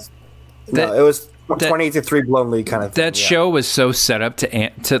was. Yes. No, it was 28-3 blown lead kind of thing. That show was so set up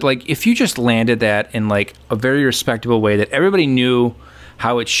to like, if you just landed that in like a very respectable way that everybody knew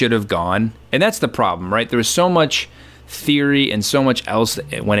how it should have gone. And that's the problem, right? There was so much theory and so much else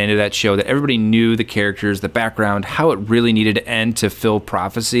that went into that show that everybody knew the characters, the background, how it really needed to end to fill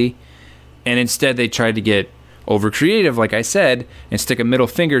prophecy. And instead they tried to get over creative, like I said, and stick a middle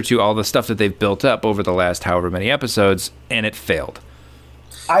finger to all the stuff that they've built up over the last however many episodes, and it failed.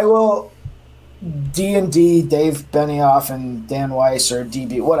 I will D&D, Dave Benioff and Dan Weiss, or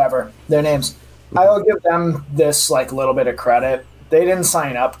DB, whatever their names. I will give them this like little bit of credit. They didn't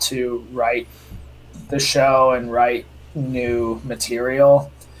sign up to write the show and write new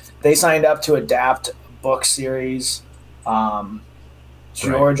material. They signed up to adapt a book series.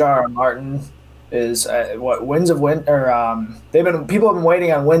 George R. R. Martin is Winds of Winter. People have been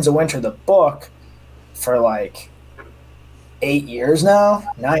waiting on Winds of Winter, the book, for like 9 years.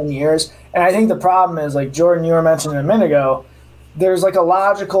 And I think the problem is, like Jordan, you were mentioning a minute ago, there's like a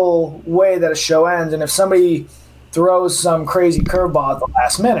logical way that a show ends, and if somebody throws some crazy curveball at the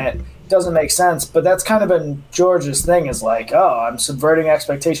last minute, it doesn't make sense. But that's kind of been George's thing, is like, oh, I'm subverting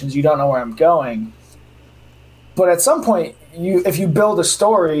expectations. You don't know where I'm going. But at some point, if you build a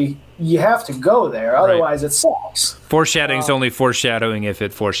story, you have to go there. Otherwise, it sucks. Foreshadowing is only foreshadowing if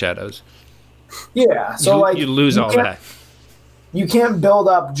it foreshadows. Yeah, so you lose all that. You can't build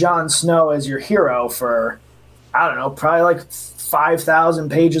up Jon Snow as your hero for, I don't know, probably like 5,000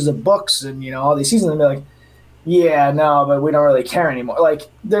 pages of books and, all these seasons, and be like, yeah, no, but we don't really care anymore. Like,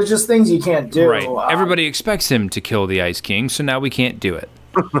 there's just things you can't do. Right. Everybody expects him to kill the Ice King, so now we can't do it.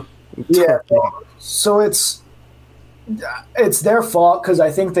 Yeah. So it's their fault, because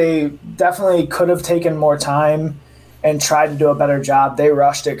I think they definitely could have taken more time and tried to do a better job. They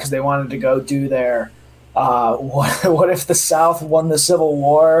rushed it because they wanted to go do their what if the South won the Civil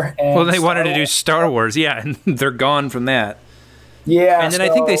War? And they wanted to do Star Wars, yeah, and they're gone from that. Yeah, and then I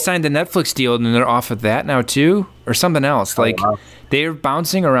think they signed the Netflix deal, and they're off of that now too, or something else. Like they're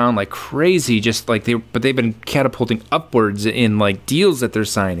bouncing around like crazy, just like but they've been catapulting upwards in like deals that they're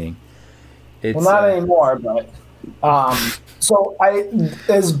signing. Well, not anymore, but so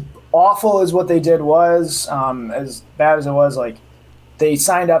as awful as what they did was, as bad as it was, like they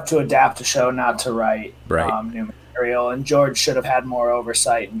signed up to adapt a show, not to write new material, and George should have had more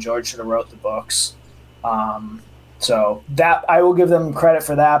oversight, and George should have wrote the books. So that I will give them credit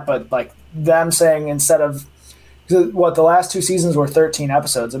for that, but like them saying instead of the last 2 seasons were 13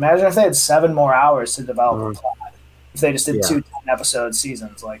 episodes. Imagine if they had 7 more hours to develop a plot. If they just did 2 10-episode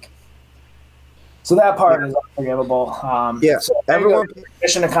seasons, like. So that part is unforgivable. So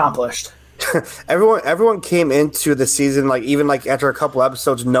mission accomplished. Everyone came into the season even after a couple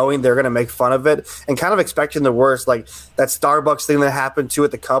episodes knowing they're going to make fun of it and kind of expecting the worst, like that Starbucks thing that happened too at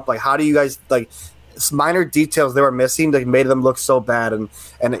the cup. Like, how do you guys minor details they were missing that made them look so bad, and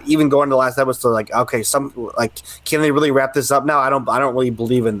even going to the last episode, like, okay, can they really wrap this up now? I don't really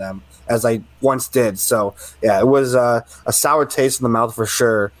believe in them as I once did. So yeah, it was a sour taste in the mouth for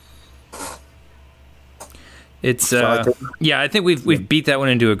sure. It's I think we've beat that one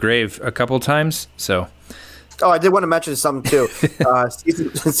into a grave a couple times. So, I did want to mention something too.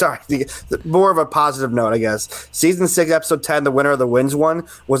 More of a positive note, I guess. Season 6, episode 10, the winner of the wins one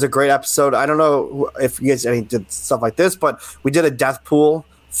was a great episode. I don't know if you guys did stuff like this, but we did a death pool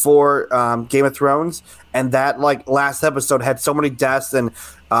for Game of Thrones, and that last episode had so many deaths, and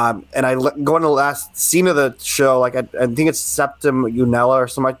I going to the last scene of the show, I think it's Septim Unella or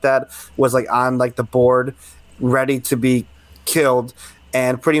something like that was on the board, ready to be killed,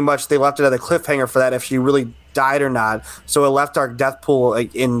 and pretty much they left it at a cliffhanger for that if she really died or not. So it left our death pool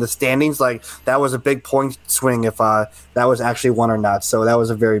in the standings. That was a big point swing if that was actually won or not. So that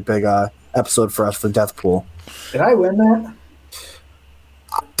was a very big episode for us for death pool. Did I win that?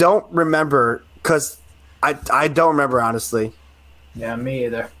 I don't remember, because I don't remember, honestly. Yeah, me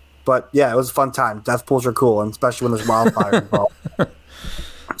either. But yeah, it was a fun time. Death pools are cool, and especially when there's wildfire involved.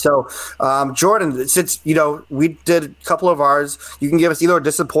 So, Jordan, since we did a couple of ours, you can give us either a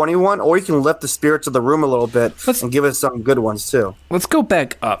disappointing one, or you can lift the spirits of the room a little bit and give us some good ones too. Let's go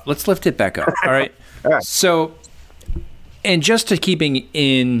back up. Let's lift it back up. All right. All right. So, and just to keeping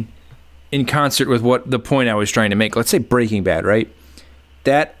in concert with what the point I was trying to make, let's say Breaking Bad, right?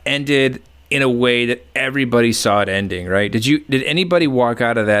 That ended in a way that everybody saw it ending, right? Did anybody walk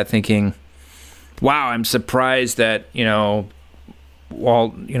out of that thinking, "Wow, I'm surprised that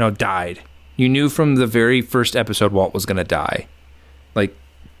Walt, died"? You knew from the very first episode Walt was going to die.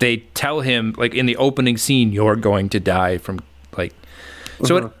 They tell him, in the opening scene, you're going to die from,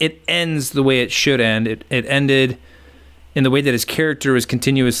 So it ends the way it should end. It ended in the way that his character was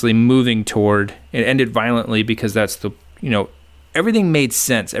continuously moving toward. It ended violently because that's everything made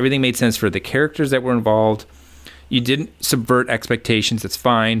sense. Everything made sense for the characters that were involved. You didn't subvert expectations. That's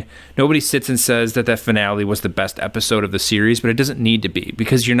fine. Nobody sits and says that finale was the best episode of the series, but it doesn't need to be,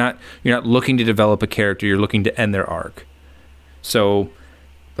 because you're not looking to develop a character. You're looking to end their arc. So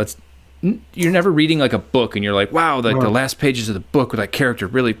you're never reading a book and you're like, wow, the last pages of the book where that character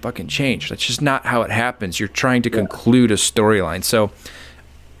really fucking changed. That's just not how it happens. You're trying to conclude a storyline. So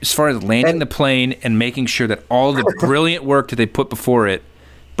as far as landing the plane and making sure that all the brilliant work that they put before it,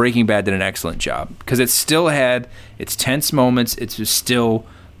 Breaking Bad did an excellent job, because it still had its tense moments. It's just still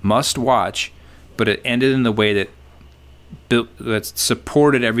must watch, but it ended in the way that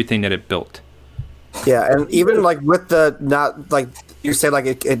supported everything that it built. Yeah, and even with the not you say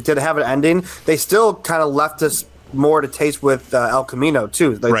it did have an ending. They still kind of left us more to taste with El Camino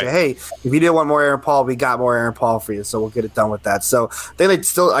too. They say, hey, if you didn't want more Aaron Paul, we got more Aaron Paul for you, so we'll get it done with that. So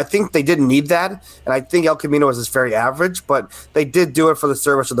I think they didn't need that, and I think El Camino is just very average, but they did do it for the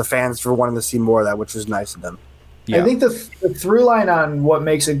service of the fans for wanting to see more of that, which was nice of them. Yeah. I think the through line on what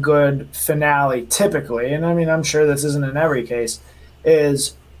makes a good finale typically, and I mean, I'm sure this isn't in every case,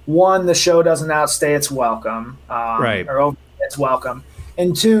 is one, the show doesn't outstay its welcome, or overstay its welcome,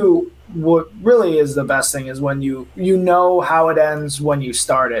 and two, what really is the best thing is when you know how it ends when you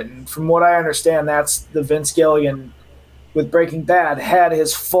start it. And from what I understand, that's the Vince Gilligan with Breaking Bad had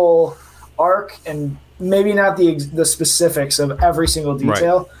his full arc, and maybe not the specifics of every single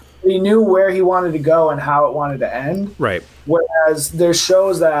detail. But he knew where he wanted to go and how it wanted to end. Right. Whereas there's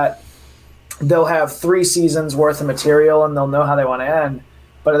shows that they'll have 3 seasons worth of material and they'll know how they want to end.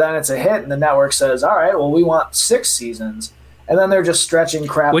 But then it's a hit and the network says, all right, well, we want 6 seasons. And then they're just stretching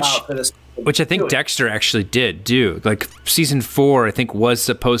crap out for this. Which I think Dexter actually did do. Like season 4, I think, was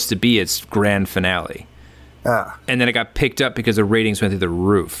supposed to be its grand finale. And then it got picked up because the ratings went through the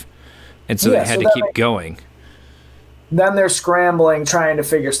roof. And so they had to keep going. Then they're scrambling, trying to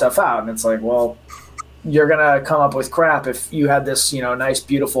figure stuff out. And it's like, well, you're going to come up with crap if you had this, nice,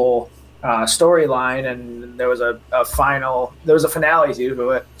 beautiful storyline and there was a finale to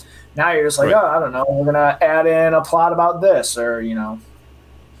it. Now you're just like, I don't know, we're going to add in a plot about this or,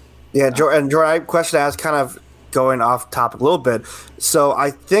 Yeah, Jordan, I have a question to ask, kind of going off topic a little bit. So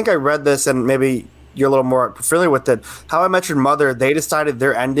I think I read this, and maybe you're a little more familiar with it. How I Met Your Mother, they decided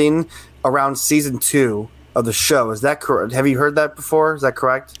their ending around season 2 of the show. Is that correct? Have you heard that before? Is that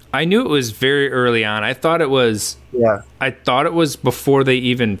correct? I knew it was very early on. I thought it was. Yeah. I thought it was before they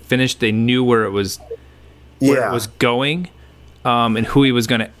even finished. They knew where it was. Where it was going, and who he was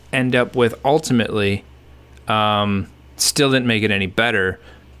going to end up with ultimately. Still didn't make it any better,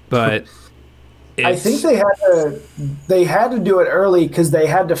 but I think they had to do it early because they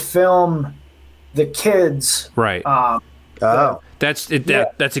had to film the kids. Right. That's it.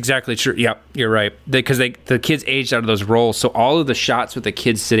 That's exactly true. Yep, you're right. Because the kids aged out of those roles, so all of the shots with the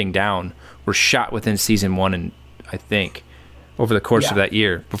kids sitting down were shot within season 1, and I think over the course of that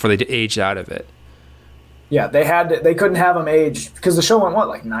year before they aged out of it. Yeah, they couldn't have them age because the show went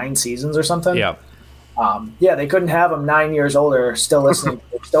like 9 seasons or something. Yeah. They couldn't have them 9 years older still listening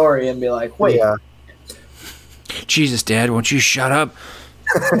to the story and be like, wait. Yeah. Jesus, Dad, won't you shut up?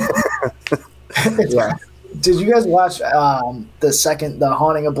 Yeah. Did you guys watch The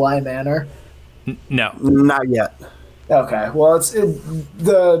Haunting of Bly Manor? No, not yet. Okay, well,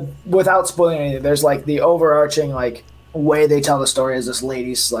 without spoiling anything, there's like the overarching like way they tell the story is this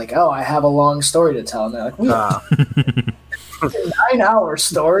lady's like, oh, I have a long story to tell, and they're like, a 9-hour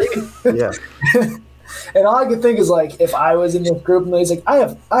story. Yeah. And all I could think is like, if I was in this group and he's like, I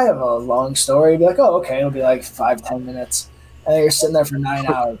have a long story, I'd be like, oh, okay, it'll be like 5-10 minutes. And you're sitting there for 9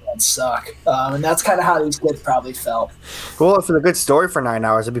 hours. That'd suck. And that's kind of how these kids probably felt. Well, if it's a good story for 9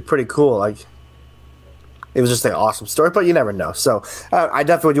 hours, it'd be pretty cool. Like, it was just an awesome story, but you never know. So I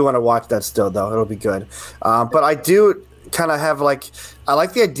definitely do want to watch that still, though. It'll be good. But I do kind of have I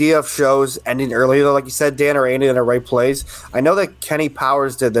like the idea of shows ending early, though, like you said, Dan, or ending in the right place. I know that Kenny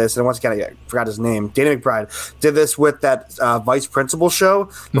Powers did this, and once again, I forgot his name. Danny McBride did this with that Vice Principal show.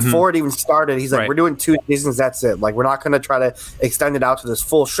 Before it even started, he's like, we're doing 2 seasons, that's it. Like, we're not going to try to extend it out to this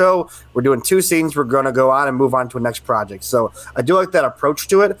full show. We're doing 2 seasons. We're going to go on and move on to a next project. So I do like that approach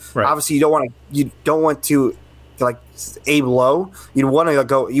to it. Right. Obviously, you don't want to like aim low. You want an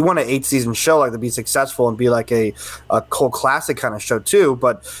 8-season show like to be successful and be like a cult classic kind of show too.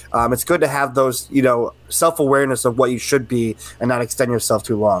 But it's good to have those, self-awareness of what you should be and not extend yourself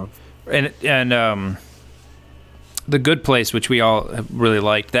too long. And The Good Place, which we all really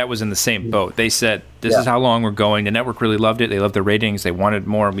liked, that was in the same boat. They said, this is how long we're going. The network really loved it. They loved the ratings. They wanted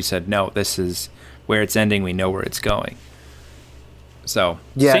more. And we said, no, this is where it's ending. We know where it's going. So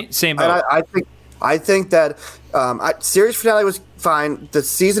same boat. I think that series finale was fine. The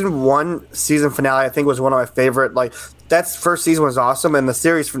season 1 season finale, I think, was one of my favorite. Like, that first season was awesome, and the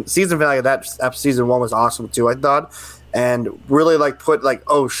season finale of that season 1 was awesome too, I thought, and really put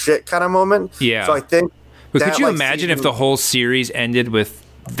oh shit kind of moment. Yeah. So I think. But could you imagine if the whole series ended with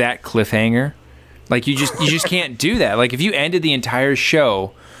that cliffhanger? Like, you just can't do that. Like, if you ended the entire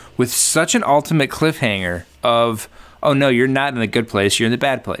show with such an ultimate cliffhanger of, oh no, you're not in the good place, you're in the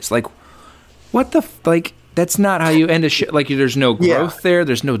bad place. Like, what the that's not how you end a show. Like, there's no growth there.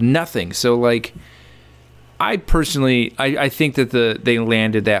 There's no nothing. So, like, I personally, I think that they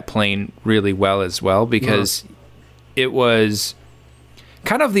landed that plane really well as well, because it was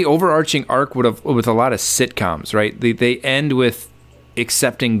kind of the overarching arc with a lot of sitcoms, right? They end with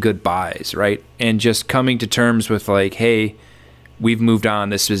accepting goodbyes, right? And just coming to terms with like, hey, we've moved on.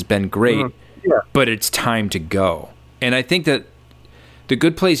 This has been great, but it's time to go. And I think that The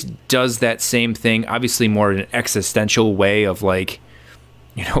Good Place does that same thing, obviously more in an existential way of like,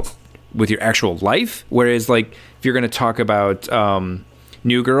 you know, with your actual life. Whereas like if you're going to talk about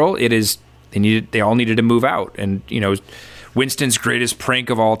New Girl, it is they all needed to move out, and you know, Winston's greatest prank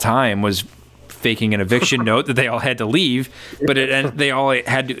of all time was faking an eviction note that they all had to leave, but they all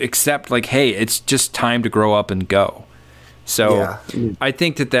had to accept like, hey, it's just time to grow up and go. So I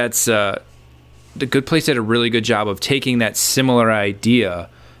think that's The Good Place did a really good job of taking that similar idea,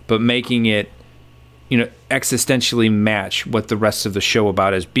 but making it, you know, existentially match what the rest of the show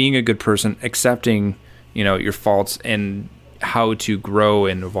about is being a good person, accepting, you know, your faults and how to grow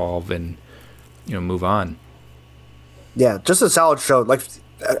and evolve and, you know, move on. Yeah, just a solid show. Like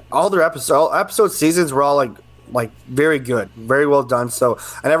all their episode seasons were all like very good, very well done. So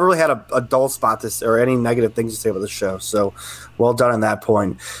I never really had a dull spot or any negative things to say about the show. So well done on that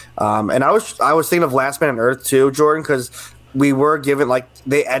point. And I was thinking of Last Man on Earth too, Jordan, because we were given like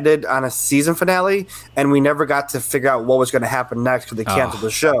they ended on a season finale, and we never got to figure out what was going to happen next because they canceled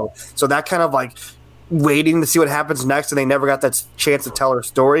the show. So that kind of like waiting to see what happens next, and they never got that chance to tell her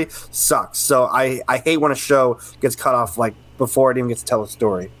story sucks. So I hate when a show gets cut off like before it even gets to tell a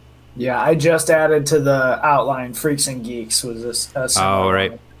story. Yeah, I just added to the outline Freaks and Geeks was a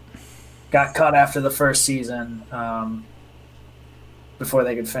right. Got cut after the first season before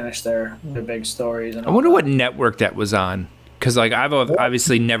they could finish their big stories. And I wonder what network that was on, because like I've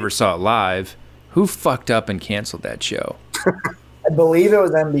obviously never saw it live. Who fucked up and canceled that show? I believe it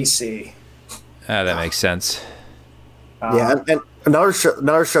was NBC. That makes sense. Yeah, and another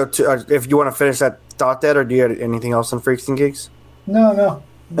show too. If you want to finish that thought, or do you have anything else on Freaks and Geeks? No.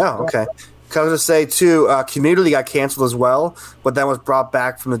 Oh, okay. I was going to say, too, Community got canceled as well, but then was brought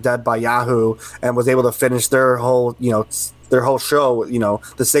back from the dead by Yahoo and was able to finish their whole show, you know,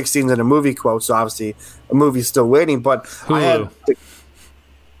 the 6 seasons in a movie quote. So obviously, a movie's still waiting. But Hulu.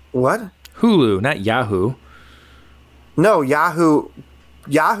 What? Hulu, not Yahoo. No, Yahoo.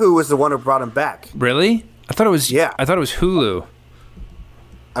 Yahoo was the one who brought him back. Really? I thought it was. Yeah. I thought it was Hulu.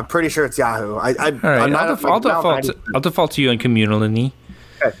 I'm pretty sure it's Yahoo. All right, I'll default to you on Community.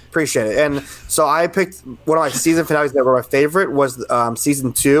 Okay, appreciate it. And so I picked one of my season finales that were my favorite was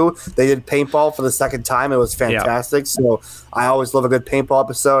season 2. They did paintball for the second time. It was fantastic. Yeah. So I always love a good paintball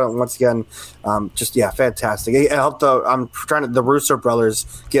episode. And once again, fantastic. It helped the Russo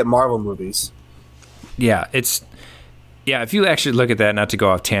brothers get Marvel movies. Yeah, if you actually look at that, not to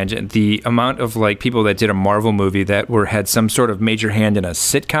go off tangent, the amount of like people that did a Marvel movie that had some sort of major hand in a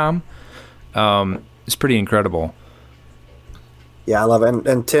sitcom is pretty incredible. Yeah, I love it.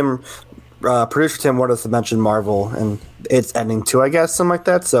 And Tim, producer Tim wanted us to mention Marvel, and it's ending too, I guess, something like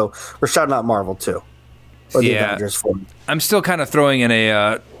that. So we're shouting out Marvel too. Or the Avengers for me. I'm still kind of throwing in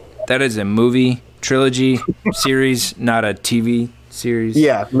that is a movie trilogy series, not a TV series.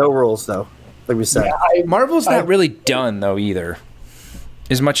 Yeah, no rules though. Like we said, Marvel's not really done though either.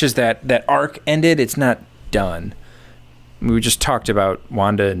 As much as that arc ended, it's not done. We just talked about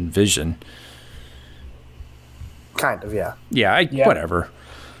Wanda and Vision. Kind of, yeah. Yeah, whatever.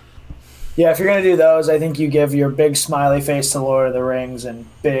 Yeah, if you're going to do those, I think you give your big smiley face to Lord of the Rings and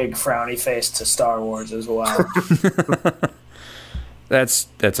big frowny face to Star Wars as well. That's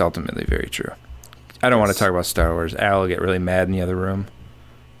ultimately very true. I don't want to talk about Star Wars. Al will get really mad in the other room.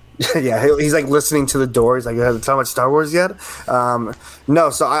 Yeah, he's like listening to the door. He's like, you haven't talked about Star Wars yet? No,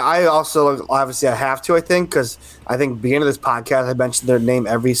 so I also, obviously I have to, I think, because I think beginning of this podcast, I mentioned their name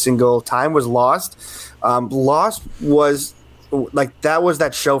every single time, was Lost. Lost was like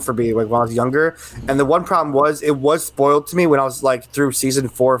that show for me like when I was younger, and the one problem was it was spoiled to me when I was like through season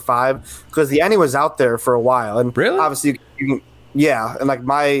 4 or 5 because the ending was out there for a while, and really obviously and like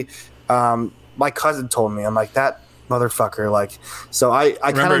my cousin told me, I'm like, that motherfucker, like, so I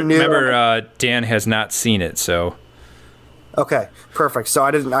kind of knew. Remember, Dan has not seen it, so. Okay, perfect. So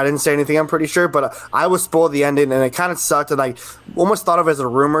I didn't say anything, I'm pretty sure, but I was spoiled the ending, and it kind of sucked, and I almost thought of it as a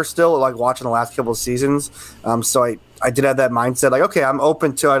rumor still, like watching the last couple of seasons. So I did have that mindset, like, okay, I'm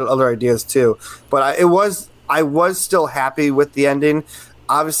open to other ideas too. But I was still happy with the ending.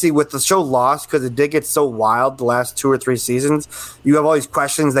 Obviously, with the show Lost, because it did get so wild the last 2 or 3 seasons, you have all these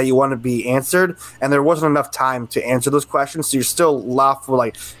questions that you want to be answered, and there wasn't enough time to answer those questions, so you're still left with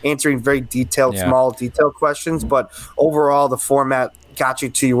like answering very detailed, small, detailed questions. But overall, the format got you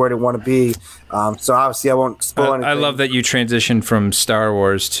to where you want to be. So obviously, I won't spoil anything. I love that you transitioned from Star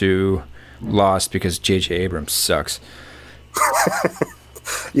Wars to Lost because J.J. Abrams sucks.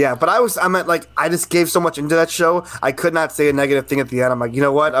 Yeah, but I just gave so much into that show. I could not say a negative thing at the end. I'm like, you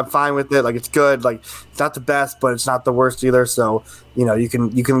know what? I'm fine with it. Like, it's good. Like, it's not the best, but it's not the worst either. So, you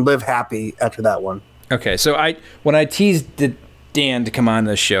can live happy after that one. Okay, so when I teased Dan to come on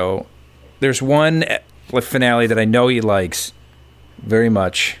the show, there's one finale that I know he likes very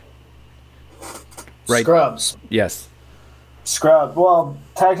much. Right? Scrubs. Yes. Scrubs. Well,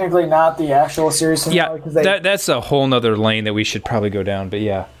 technically not the actual series finale. Yeah, that's a whole nother lane that we should probably go down, but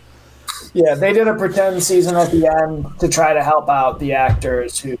yeah. Yeah, they did a pretend season at the end to try to help out the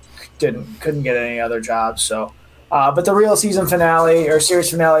actors who couldn't get any other jobs. So, but the real season finale or series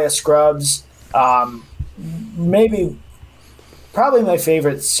finale of Scrubs, probably my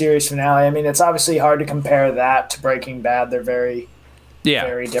favorite series finale. I mean, it's obviously hard to compare that to Breaking Bad. They're very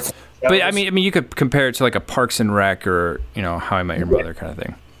different shows. But I mean, you could compare it to like a Parks and Rec or How I Met Your Mother kind of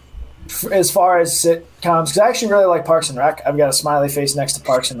thing. As far as sitcoms, because I actually really like Parks and Rec. I've got a smiley face next to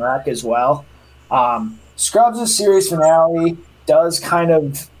Parks and Rec as well. Scrubs' series finale does kind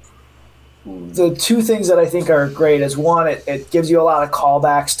of the two things that I think are great is one, it gives you a lot of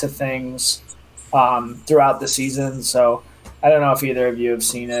callbacks to things throughout the season. So I don't know if either of you have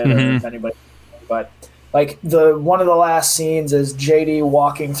seen it or if anybody, but like one of the last scenes is JD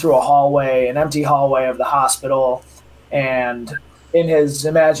walking through an empty hallway of the hospital, and in his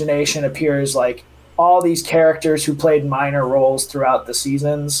imagination appears like all these characters who played minor roles throughout the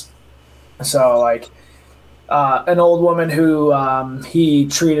seasons. So like an old woman who he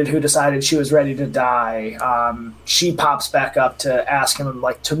treated who decided she was ready to die. She pops back up to ask him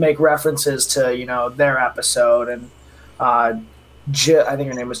like to make references to, their episode. And Jill, I think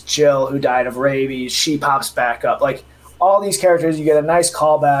her name was Jill, who died of rabies. She pops back up. Like all these characters, you get a nice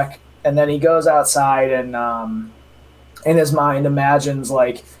callback, and then he goes outside and in his mind imagines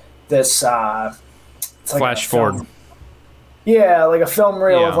like this flash forward. Yeah, like a film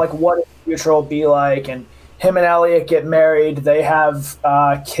reel of like what the future will be like. And him and Elliot get married. They have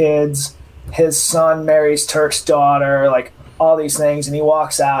kids. His son marries Turk's daughter. Like all these things, and he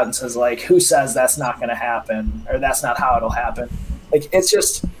walks out and says, like, "Who says that's not going to happen, or that's not how it'll happen?" Like it's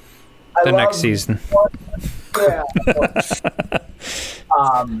just the next season. Yeah.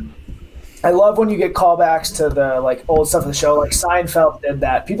 I love when you get callbacks to the like old stuff of the show. Like Seinfeld did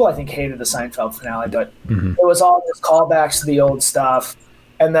that. People I think hated the Seinfeld finale, but it was all just callbacks to the old stuff.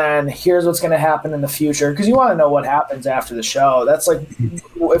 And then here's what's going to happen in the future, because you want to know what happens after the show. That's like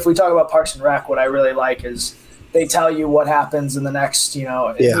if we talk about Parks and Rec, what I really like is they tell you what happens in the next, in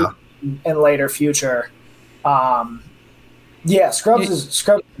later future. Scrubs is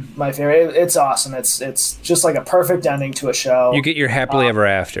my favorite. It's awesome. It's just like a perfect ending to a show. You get your happily ever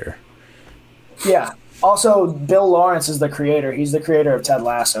after. Yeah. Also, Bill Lawrence is the creator. He's the creator of Ted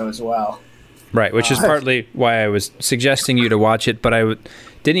Lasso as well. Right, which is partly why I was suggesting you to watch it. But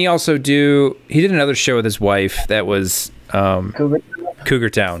didn't he also he did another show with his wife that was Cougar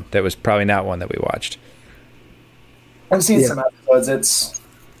Town. That was probably not one that we watched. I've seen some episodes.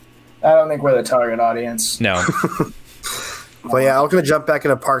 I don't think we're the target audience. No. But yeah, I was going to jump back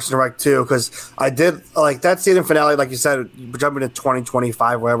into Parks and Rec too, because I did like that season finale, like you said, jumping to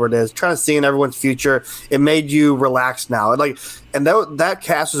 2025, whatever it is, trying to see in everyone's future. It made you relax now. And that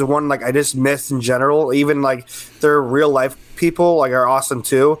cast was one like I just missed in general. Even like their real life people like are awesome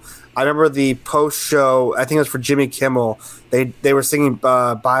too. I remember the post show, I think it was for Jimmy Kimmel. They were singing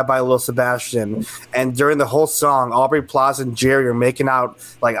Bye Bye Little Sebastian, and during the whole song, Aubrey Plaza and Jerry are making out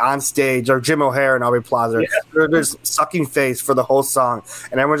like on stage, or Jim O'Hare and Aubrey Plaza. They're just sucking face for the whole song,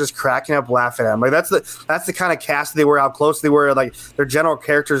 and everyone's just cracking up laughing at them. Like that's the kind of cast they were, how close they were. Like their general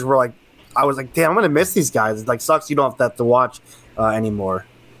characters were like, I was like, damn, I'm gonna miss these guys. It like sucks you don't have to watch anymore.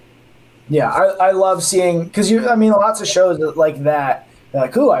 Yeah, I love seeing, because lots of shows like that. They're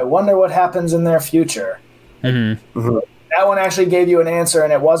like, ooh, I wonder what happens in their future. That one actually gave you an answer,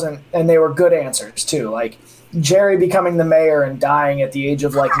 and it wasn't, and they were good answers too. Like Jerry becoming the mayor and dying at the age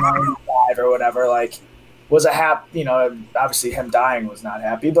of like 95 or whatever, like was a obviously him dying was not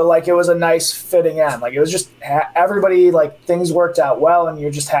happy, but like it was a nice fitting end. Like it was just everybody, like things worked out well, and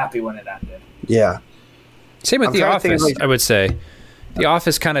you're just happy when it ended. Yeah. Same with The Office, I would say. The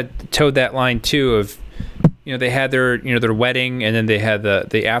Office kind of towed that line too of, they had their, their wedding, and then they had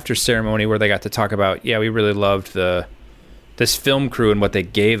the after ceremony where they got to talk about, we really loved this film crew and what they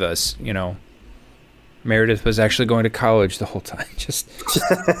gave us. Meredith was actually going to college the whole time. Just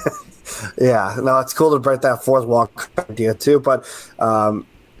yeah, no, it's cool to break that fourth wall idea too. But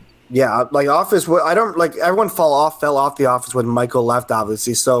like Office, I don't like everyone fell off The Office when Michael left,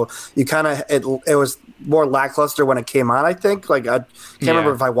 obviously. So you kind of it was more lackluster when it came on. I think I can't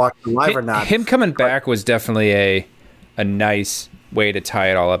remember if I watched it live or not. Him coming back was definitely a nice way to tie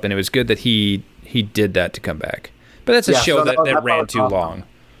it all up, and it was good that he did that to come back. But that's a show that ran too long.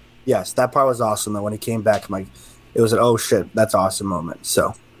 Yes, that part was awesome. Though when he came back, I'm like, it was an oh shit, that's awesome moment.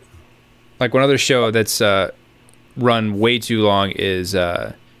 So, like one other show that's run way too long is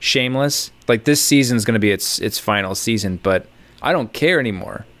Shameless. Like this season's going to be its final season, but I don't care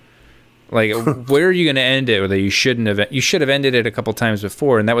anymore. Like, where are you going to end it? Or that you should have ended it a couple times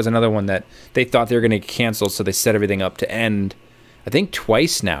before, and that was another one that they thought they were going to cancel, so they set everything up to end. I think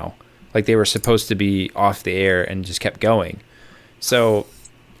twice now. Like they were supposed to be off the air and just kept going. So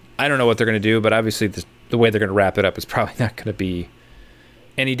I don't know what they're going to do, but obviously the way they're going to wrap it up is probably not going to be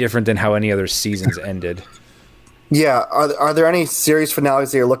any different than how any other seasons ended. Yeah, are there any series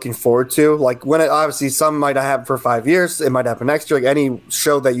finales that you're looking forward to? Like when obviously some might happen for 5 years, it might happen next year. Like any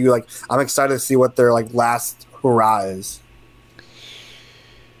show that you like, I'm excited to see what their like last hurrah is.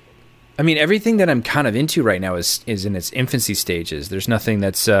 I mean, everything that I'm kind of into right now is in its infancy stages. There's nothing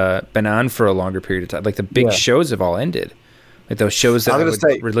that's been on for a longer period of time. Like the big shows have all ended. Like those shows that I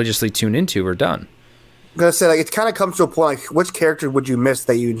would religiously tune into are done. I'm gonna say, like, it kind of comes to a point, like, which character would you miss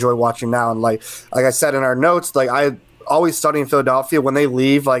that you enjoy watching now? And like I said in our notes, like I always study in Philadelphia when they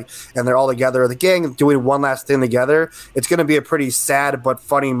leave, like, and they're all together, the gang doing one last thing together. It's gonna be a pretty sad but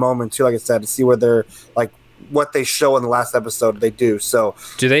funny moment too. Like I said, to see where they're like what they show in the last episode they do. So,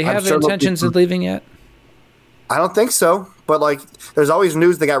 do they have intentions of leaving yet? I don't think so. But like, there's always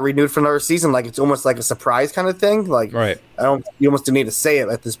news they got renewed for another season. Like it's almost like a surprise kind of thing. Like, right? You almost don't need to say it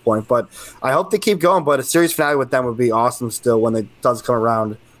at this point. But I hope they keep going. But a series finale with them would be awesome still when it does come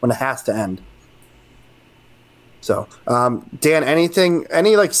around, when it has to end. So, Dan,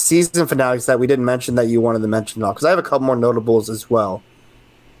 any like season finales that we didn't mention that you wanted to mention? Because I have a couple more notables as well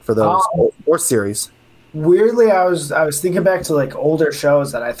for those or series. Weirdly, I was thinking back to like older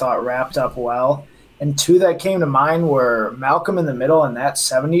shows that I thought wrapped up well. And two that came to mind were Malcolm in the Middle and That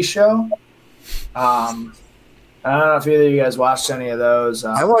 70s Show. I don't know if either of you guys watched any of those.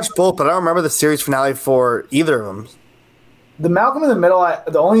 I watched both, but I don't remember the series finale for either of them. The Malcolm in the Middle,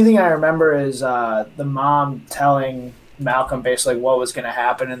 the only thing I remember is the mom telling Malcolm basically what was going to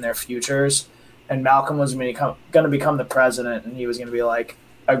happen in their futures. And Malcolm was going to become the president, and he was going to be like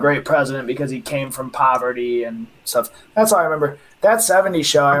a great president because he came from poverty and stuff. That's all I remember. That 70s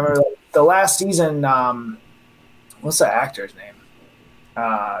Show, I remember the last season, what's the actor's name?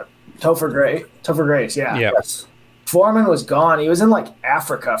 Topher Grace, yeah. Yes. Foreman was gone. He was in like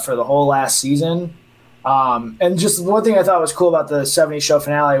Africa for the whole last season. And just one thing I thought was cool about the 70s Show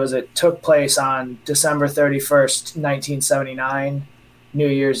finale was it took place on December 31st, 1979, New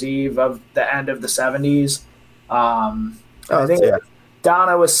Year's Eve of the end of the 70s. I think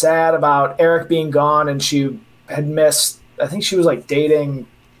Donna was sad about Eric being gone, and she had missed, I think she was like dating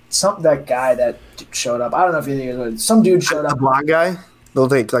that guy that showed up. I don't know if you think it was some dude showed up. A blonde guy? They'll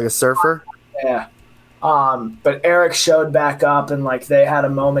take like a surfer? Yeah. But Eric showed back up, and like they had a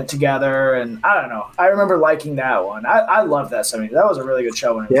moment together, and I don't know. I remember liking that one. I love that. That was a really good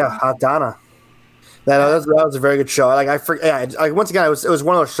show. Hot Donna. That was a very good show. Like once again, it was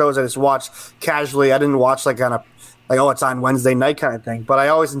one of those shows I just watched casually. I didn't watch like on a it's on Wednesday night kind of thing. But I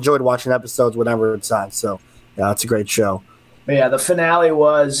always enjoyed watching episodes whenever it's on. So yeah, it's a great show. But yeah, the finale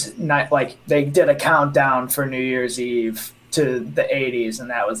was not like they did a countdown for New Year's Eve to the 80s, and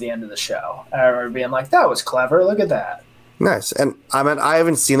that was the end of the show. I remember being like, that was clever. Look at that. Nice. And I mean, I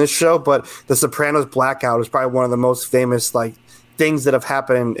haven't seen this show, but The Sopranos Blackout is probably one of the most famous like things that have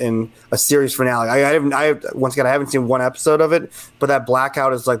happened in a series finale. Once again, I haven't seen one episode of it, but that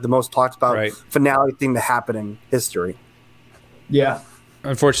blackout is like the most talked about finale thing to happen in history. Yeah.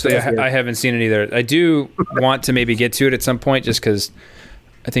 Unfortunately, I haven't seen it either. I do want to maybe get to it at some point, just because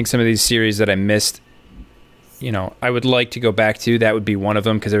I think some of these series that I missed, I would like to go back to. That would be one of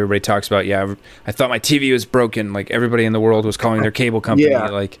them, because everybody talks about, I thought my TV was broken. Like everybody in the world was calling their cable company. Yeah.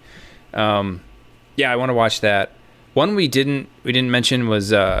 I want to watch that. One we didn't mention was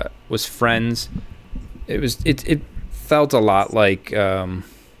Friends. It felt a lot like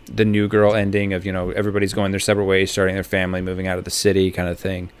the New Girl ending of, everybody's going their separate ways, starting their family, moving out of the city kind of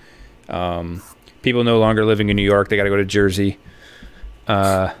thing. People no longer living in New York. They got to go to Jersey.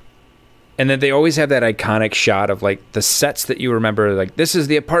 And then they always have that iconic shot of like the sets that you remember, like this is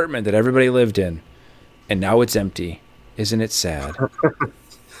the apartment that everybody lived in, and now it's empty. Isn't it sad?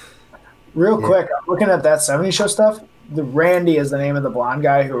 Real quick, I'm looking at that 70s Show stuff. The Randy is the name of the blonde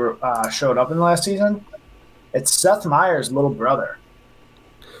guy who showed up in the last season. It's Seth Meyers' little brother.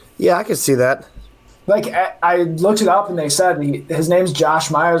 Yeah, I can see that. Like, I looked it up, and they said his name's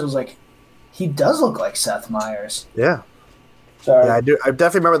Josh Myers. I was like, he does look like Seth Meyers. Yeah. Sorry. Yeah, I do. I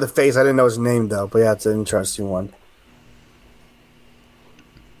definitely remember the face. I didn't know his name, though. But yeah, it's an interesting one.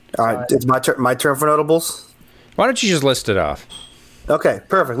 All right, it's my turn. My turn for notables. Why don't you just list it off? Okay,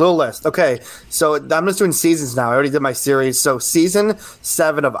 perfect. Little list. Okay, so I'm just doing seasons now. I already did my series. So season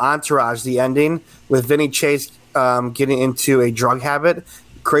 7 of Entourage, the ending with Vinny Chase getting into a drug habit.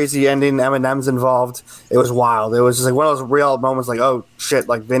 Crazy ending. Eminem's involved. It was wild. It was just like one of those real moments. Like, oh shit!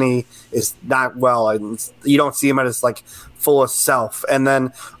 Like Vinny is not well, and you don't see him as like full of self. And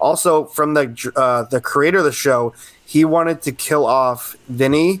then also from the creator of the show, he wanted to kill off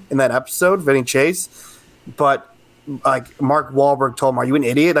Vinny in that episode, Vinny Chase, but like Mark Wahlberg told him, "Are you an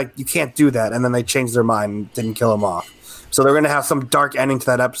idiot? Like you can't do that." And then they changed their mind and didn't kill him off. So they're going to have some dark ending to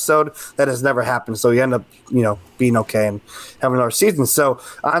that episode that has never happened. So you end up, being okay and having another season. So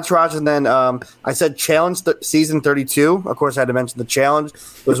Entourage, and then I said Challenge season 32. Of course, I had to mention the Challenge. There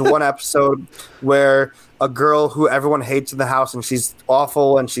was one episode where a girl who everyone hates in the house, and she's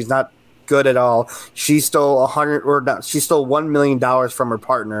awful and she's not good at all. She stole $1 million from her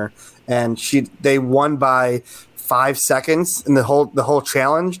partner, and they won by 5 seconds in the whole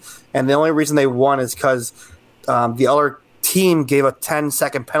challenge. And the only reason they won is because the other team gave a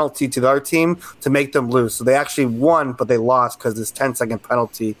 10-second penalty to the other team to make them lose. So they actually won, but they lost because this 10-second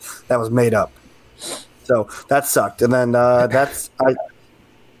penalty that was made up. So that sucked. And then that's, I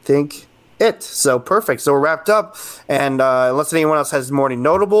think, it. So perfect. So we're wrapped up. And unless anyone else has more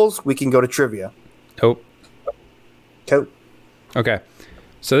notables, we can go to trivia. Oh. Cool. Okay.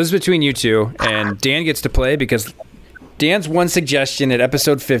 So this is between you two, and Dan gets to play because Dan's one suggestion at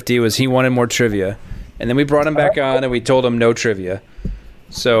episode 50 was he wanted more trivia. And then we brought him back on and we told him no trivia.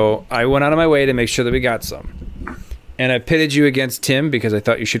 So I went out of my way to make sure that we got some. And I pitted you against Tim because I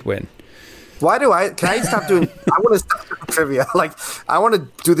thought you should win. Can I stop doing, I want to stop doing trivia. Like, I want to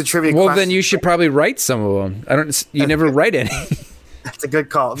do the trivia Well, then you should probably write some of them. You never write any. That's a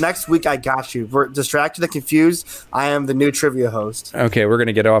good call. Next week, I got you. For Distracted and Confused, I am the new trivia host. Okay, we're going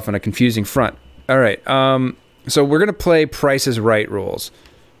to get off on a confusing front. All right. So we're going to play Price is Right rules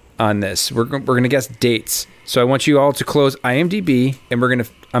on this. We're going to guess dates. So I want you all to close IMDb, and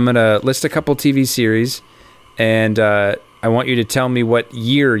I'm going to list a couple TV series, and I want you to tell me what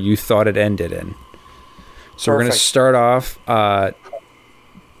year you thought it ended in. So We're going to start off.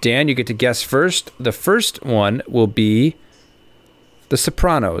 Dan, you get to guess first. The first one will be The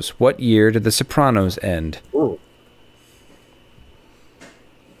Sopranos. What year did The Sopranos end? Ooh.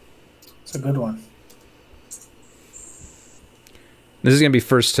 It's a good one. This is going to be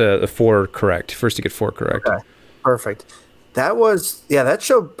first to the 4 correct. First to get 4 correct. Okay, perfect. That was, that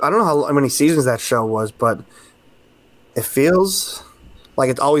show, I don't know how many seasons that show was, but it feels like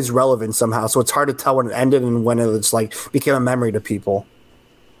it's always relevant somehow. So it's hard to tell when it ended and when it's like became a memory to people.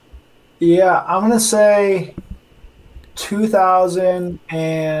 Yeah, I'm going to say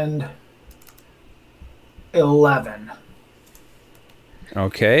 2011.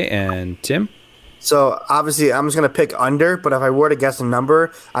 Okay, and Tim? So obviously, I'm just gonna pick under. But if I were to guess a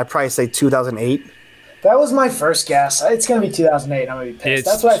number, I'd probably say 2008. That was my first guess. It's gonna be 2008. I'm gonna be pissed.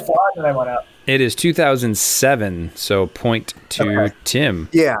 That's what I thought, and I went up. It is 2007. So point to Tim.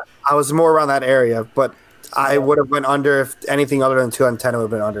 Yeah, I was more around that area, but I would have went under if anything other than 2010 would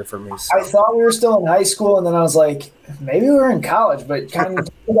have been under for me. So. I thought we were still in high school, and then I was like, maybe we were in college, but kind of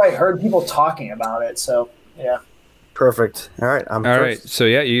I heard people talking about it. So yeah. Perfect. All right. All right. So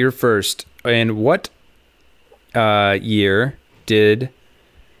yeah, you're first. And what year did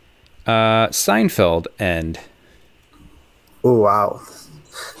Seinfeld end? Oh, wow.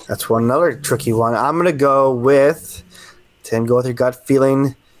 That's another tricky one. I'm going to go with, Tim, go with your gut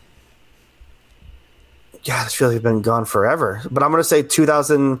feeling. Yeah, this feels like it's been gone forever. But I'm going to say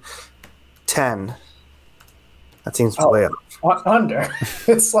 2010. That seems way up. Under.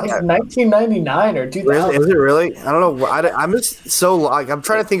 It's like 1999 or 2000. Really? Is it really? I don't know. I'm just so like I'm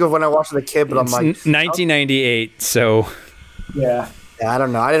trying to think of when I watched as a kid, but I'm like 1998. So yeah, I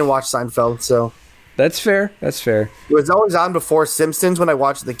don't know. I didn't watch Seinfeld, so that's fair. That's fair. It was always on before Simpsons when I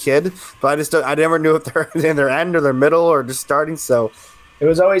watched the kid, but I never knew if they're in their end or their middle or just starting. So it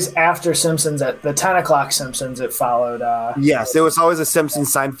was always after Simpsons at the 10 o'clock Simpsons. It followed. Yes, it was always a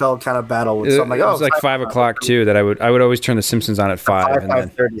Simpsons Seinfeld kind of battle. So I'm like, it was like 5 o'clock too. That I would always turn the Simpsons on at 5.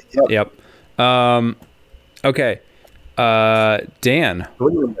 5:30. Yep. Okay. Dan.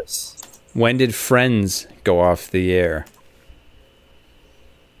 When did Friends go off the air?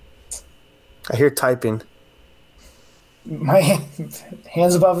 I hear typing. My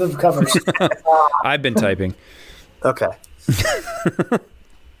hands above the covers. I've been typing. Okay.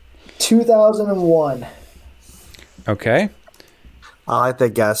 2001. Okay. I like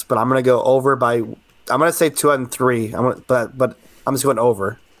that guess, but I'm gonna go over by. I'm gonna say 2003. But I'm just going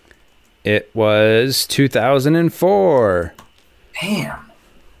over. It was 2004. Damn.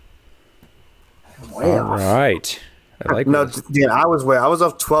 Way All off. right. I like No, this. Dan, I was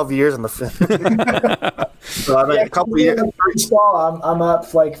off 12 years on the fifth. So I mean, a couple years. Baseball, I'm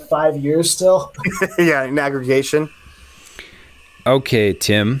up like 5 years still. Yeah, in aggregation. Okay,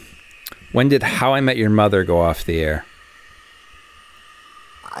 Tim. When did How I Met Your Mother go off the air?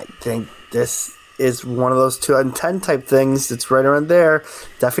 I think this is one of those 2010 type things. It's right around there.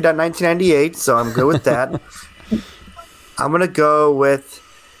 Definitely not 1998, so I'm good with that. I'm gonna go with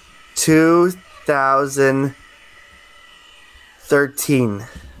 2013.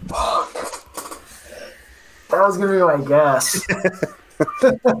 That was gonna be my guess.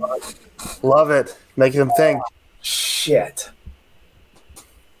 Love it. Making them think. Shit.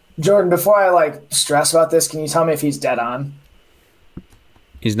 Jordan, before I stress about this, can you tell me if he's dead on?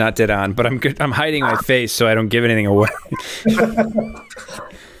 He's not dead on, but I'm good. I'm hiding my face so I don't give anything away.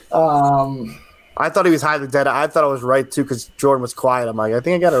 I thought he was highly dead. I thought I was right too because Jordan was quiet. I'm like, I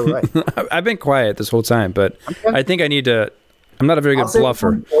think I got it right. I've been quiet this whole time, but I think I need to. I'm not a very good I'll say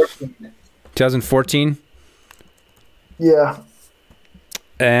bluffer. 2014? Yeah.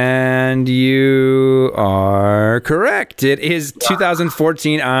 And you are correct. It is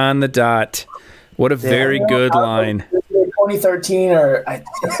 2014 on the dot. What a very good line. 2013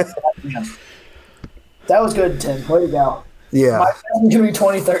 that was good, Tim. Way to go. Yeah. My guess is gonna be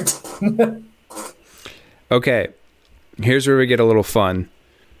 2013. Okay. Here's where we get a little fun.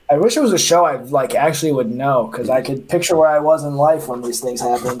 I wish it was a show I actually would know because I could picture where I was in life when these things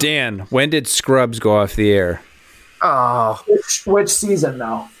happened. Dan, when did Scrubs go off the air? Oh. Which season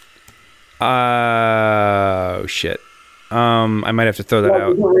though? Oh shit. I might have to throw that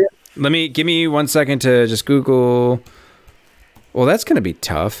out. Give me 1 second to just Google. Well, that's gonna be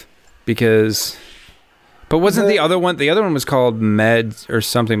tough because. But wasn't the other one? The other one was called Med or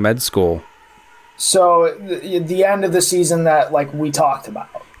something. Med School. So the end of the season that we talked about.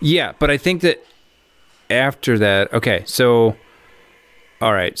 Yeah, but I think that after that. Okay, so.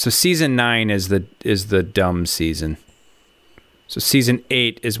 All right, so season 9 is the dumb season. So season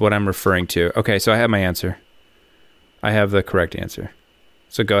 8 is what I'm referring to. Okay, so I have my answer. I have the correct answer.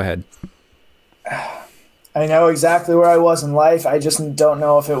 So go ahead. I know exactly where I was in life. I just don't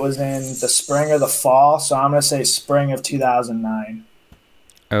know if it was in the spring or the fall. So I'm going to say spring of 2009.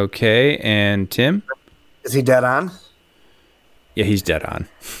 Okay, and Tim? Is he dead on? Yeah, he's dead on.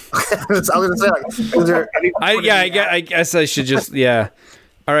 I was going to say, is there any... I guess I should just, yeah.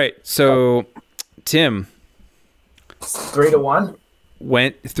 All right, so Tim. 3-1?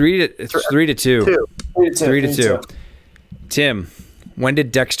 Went 3-2. 3-2. Tim, when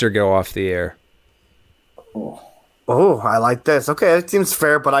did Dexter go off the air? Oh, I like this. Okay, it seems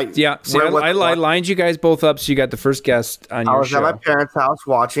fair, but I lined you guys both up, so you got the first guest on your show. I was at my parents' house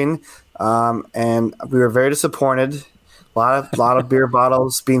watching, and we were very disappointed. A lot of beer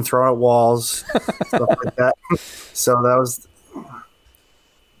bottles being thrown at walls, stuff like that. So that was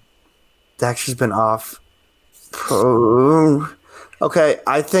Dexter's been off. Okay,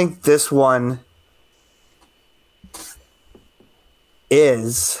 I think this one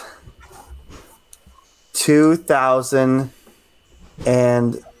is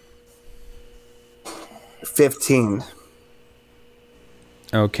 2015.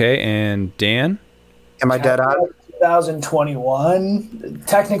 Okay, and Dan? Am I dead on? 2021.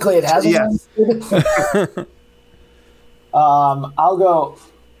 Technically, it hasn't. Yes. I'll go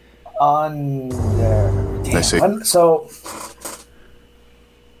under. I see. So,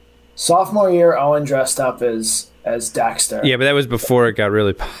 sophomore year, Owen dressed up as Dexter. Yeah, but that was before it got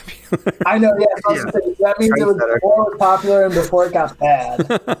really popular. I know. Yeah, that means it was before it was popular and before it got bad.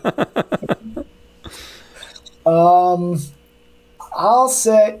 I'll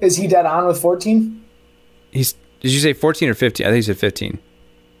say, is he dead on with 14? Did you say 14 or 15? I think he said 15.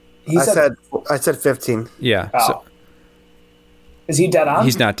 I said 15. Yeah. Oh. So, is he dead on?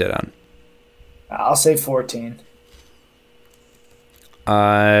 He's not dead on. I'll say 14.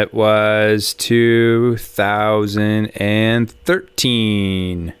 It was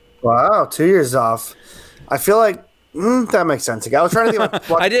 2013. Wow, 2 years off. I feel like that makes sense. I was trying to think about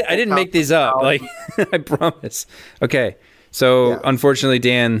I didn't make these up. Like I promise. Okay. So unfortunately,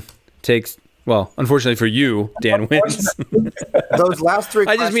 Dan takes. Well, unfortunately for you, Dan wins. Those last three.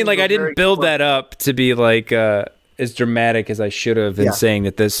 I just mean I didn't build that up to be as dramatic as I should have in saying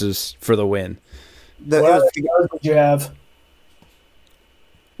that this is for the win. What other shows did you have?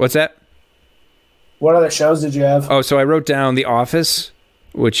 What's that? What other shows did you have? Oh, so I wrote down The Office,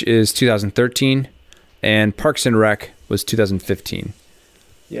 which is 2013, and Parks and Rec was 2015.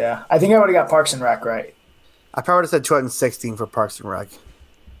 Yeah, I think I would have got Parks and Rec right. I probably would have said 2016 for Parks and Rec.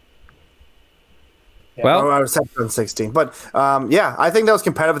 Yeah, well, I was 16, but I think that was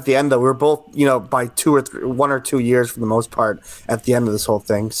competitive at the end. Though we were both, by 1 or 2 years for the most part at the end of this whole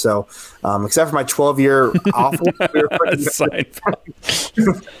thing. So, except for my 12-year awful, we were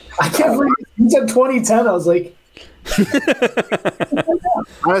I can't believe you said 2010. I was like,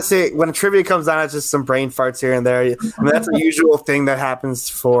 honestly, when trivia comes on, it's just some brain farts here and there. I mean, that's a usual thing that happens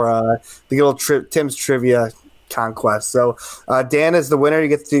for the old Tim's trivia conquest. So Dan is the winner. You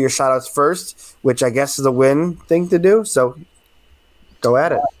get to do your shout outs first, which I guess is a win thing to do. So go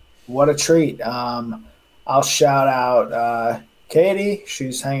at it. What a treat. I'll shout out Katie.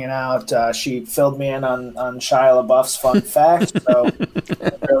 She's hanging out. She filled me in on Shia LaBeouf's fun fact. So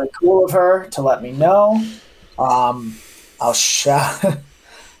really cool of her to let me know. I'll shout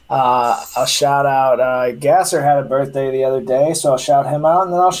out Gasser had a birthday the other day, so I'll shout him out,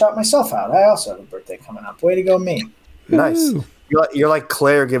 and then I'll shout myself out. I also have a birthday coming up. Way to go, me! Nice. You're like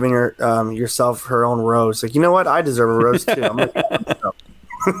Claire giving yourself her own rose. Like, you know what? I deserve a rose too. I'm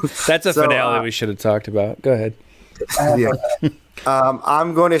That's a finale we should have talked about. Go ahead. Yeah.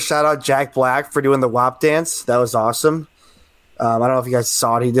 I'm going to shout out Jack Black for doing the WAP dance. That was awesome. I don't know if you guys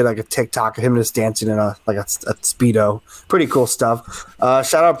saw it. He did like a TikTok of him just dancing in a Speedo. Pretty cool stuff.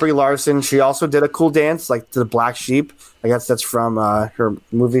 Shout out Brie Larson. She also did a cool dance like to the Black Sheep. I guess that's from her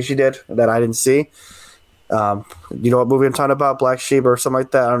movie she did that I didn't see. You know what movie I'm talking about? Black Sheep or something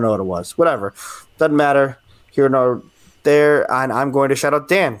like that? I don't know what it was. Whatever. Doesn't matter. Here nor there. And I'm going to shout out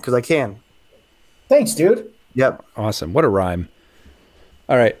Dan because I can. Thanks, dude. Yep. Awesome. What a rhyme.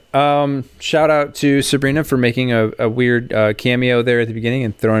 All right. Shout out to Sabrina for making a weird cameo there at the beginning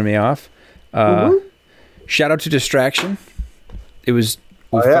and throwing me off. Shout out to Distraction. We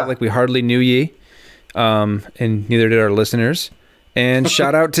felt like we hardly knew ye, and neither did our listeners. And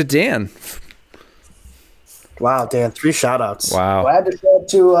shout out to Dan. Wow, Dan, 3 shout outs. Wow. Glad to show up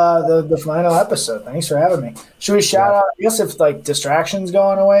to the final episode. Thanks for having me. Should we shout out, I guess if like Distraction's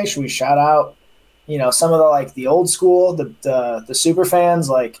going away, should we shout out some of the old school, the super fans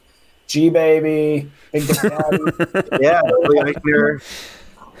like G Baby, Big Daddy. Yeah, Billy Eichner.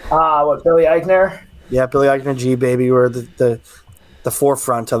 Billy Eichner? Yeah, Billy Eichner, G Baby were the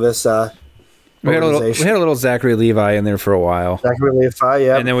forefront of this. We had a little Zachary Levi in there for a while. Zachary Levi,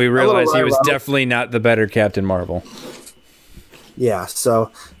 yeah. And then we realized he was definitely not the better Captain Marvel. Yeah.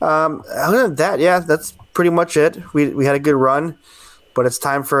 So other than that, that's pretty much it. We had a good run. But it's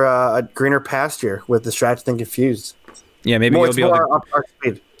time for a greener pasture with Distracted and Confused. Yeah, maybe you'll be able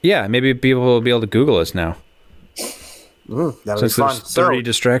to. Yeah, maybe people will be able to Google us now. That'll Since be fun. There's 30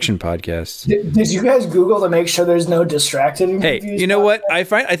 distraction podcasts. Did you guys Google to make sure there's no Distracted and Confused? Hey, you know what? I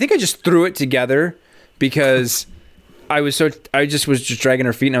think I just threw it together because I just was dragging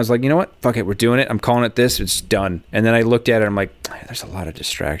our feet, and I was like, you know what? Fuck it, we're doing it. I'm calling it this. It's done. And then I looked at it, and I'm like, there's a lot of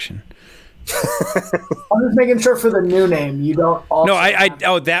distraction. I'm just making sure for the new name you don't.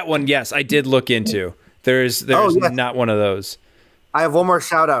 Also that one. Yes, I did look into. There's not one of those. I have one more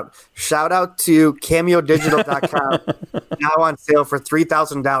shout out. Shout out to CameoDigital.com. Now on sale for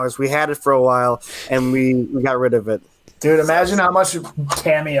 $3,000. We had it for a while and we got rid of it. Dude, imagine how much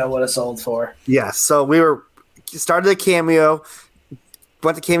Cameo would have sold for. Yeah, so we started a Cameo.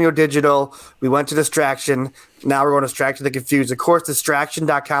 Went to Cameo Digital. We went to Distraction. Now we're going to Distraction to Confused. Of course,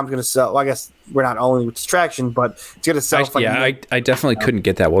 Distraction.com is going to sell. Well, I guess we're not only with Distraction, but it's going to sell. I definitely couldn't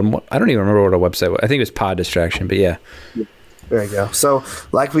get that one. I don't even remember what our website was. I think it was Pod Distraction, but yeah. There you go. So,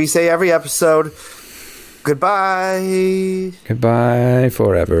 like we say every episode, goodbye. Goodbye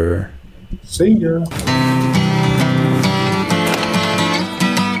forever. See ya.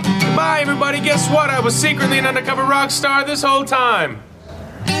 Goodbye, everybody. Guess what? I was secretly an undercover rock star this whole time.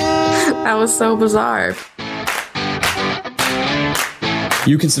 That was so bizarre.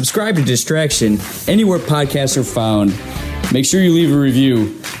 You can subscribe to Distraction anywhere podcasts are found. Make sure you leave a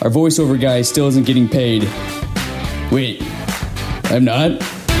review. Our voiceover guy still isn't getting paid. Wait, I'm not?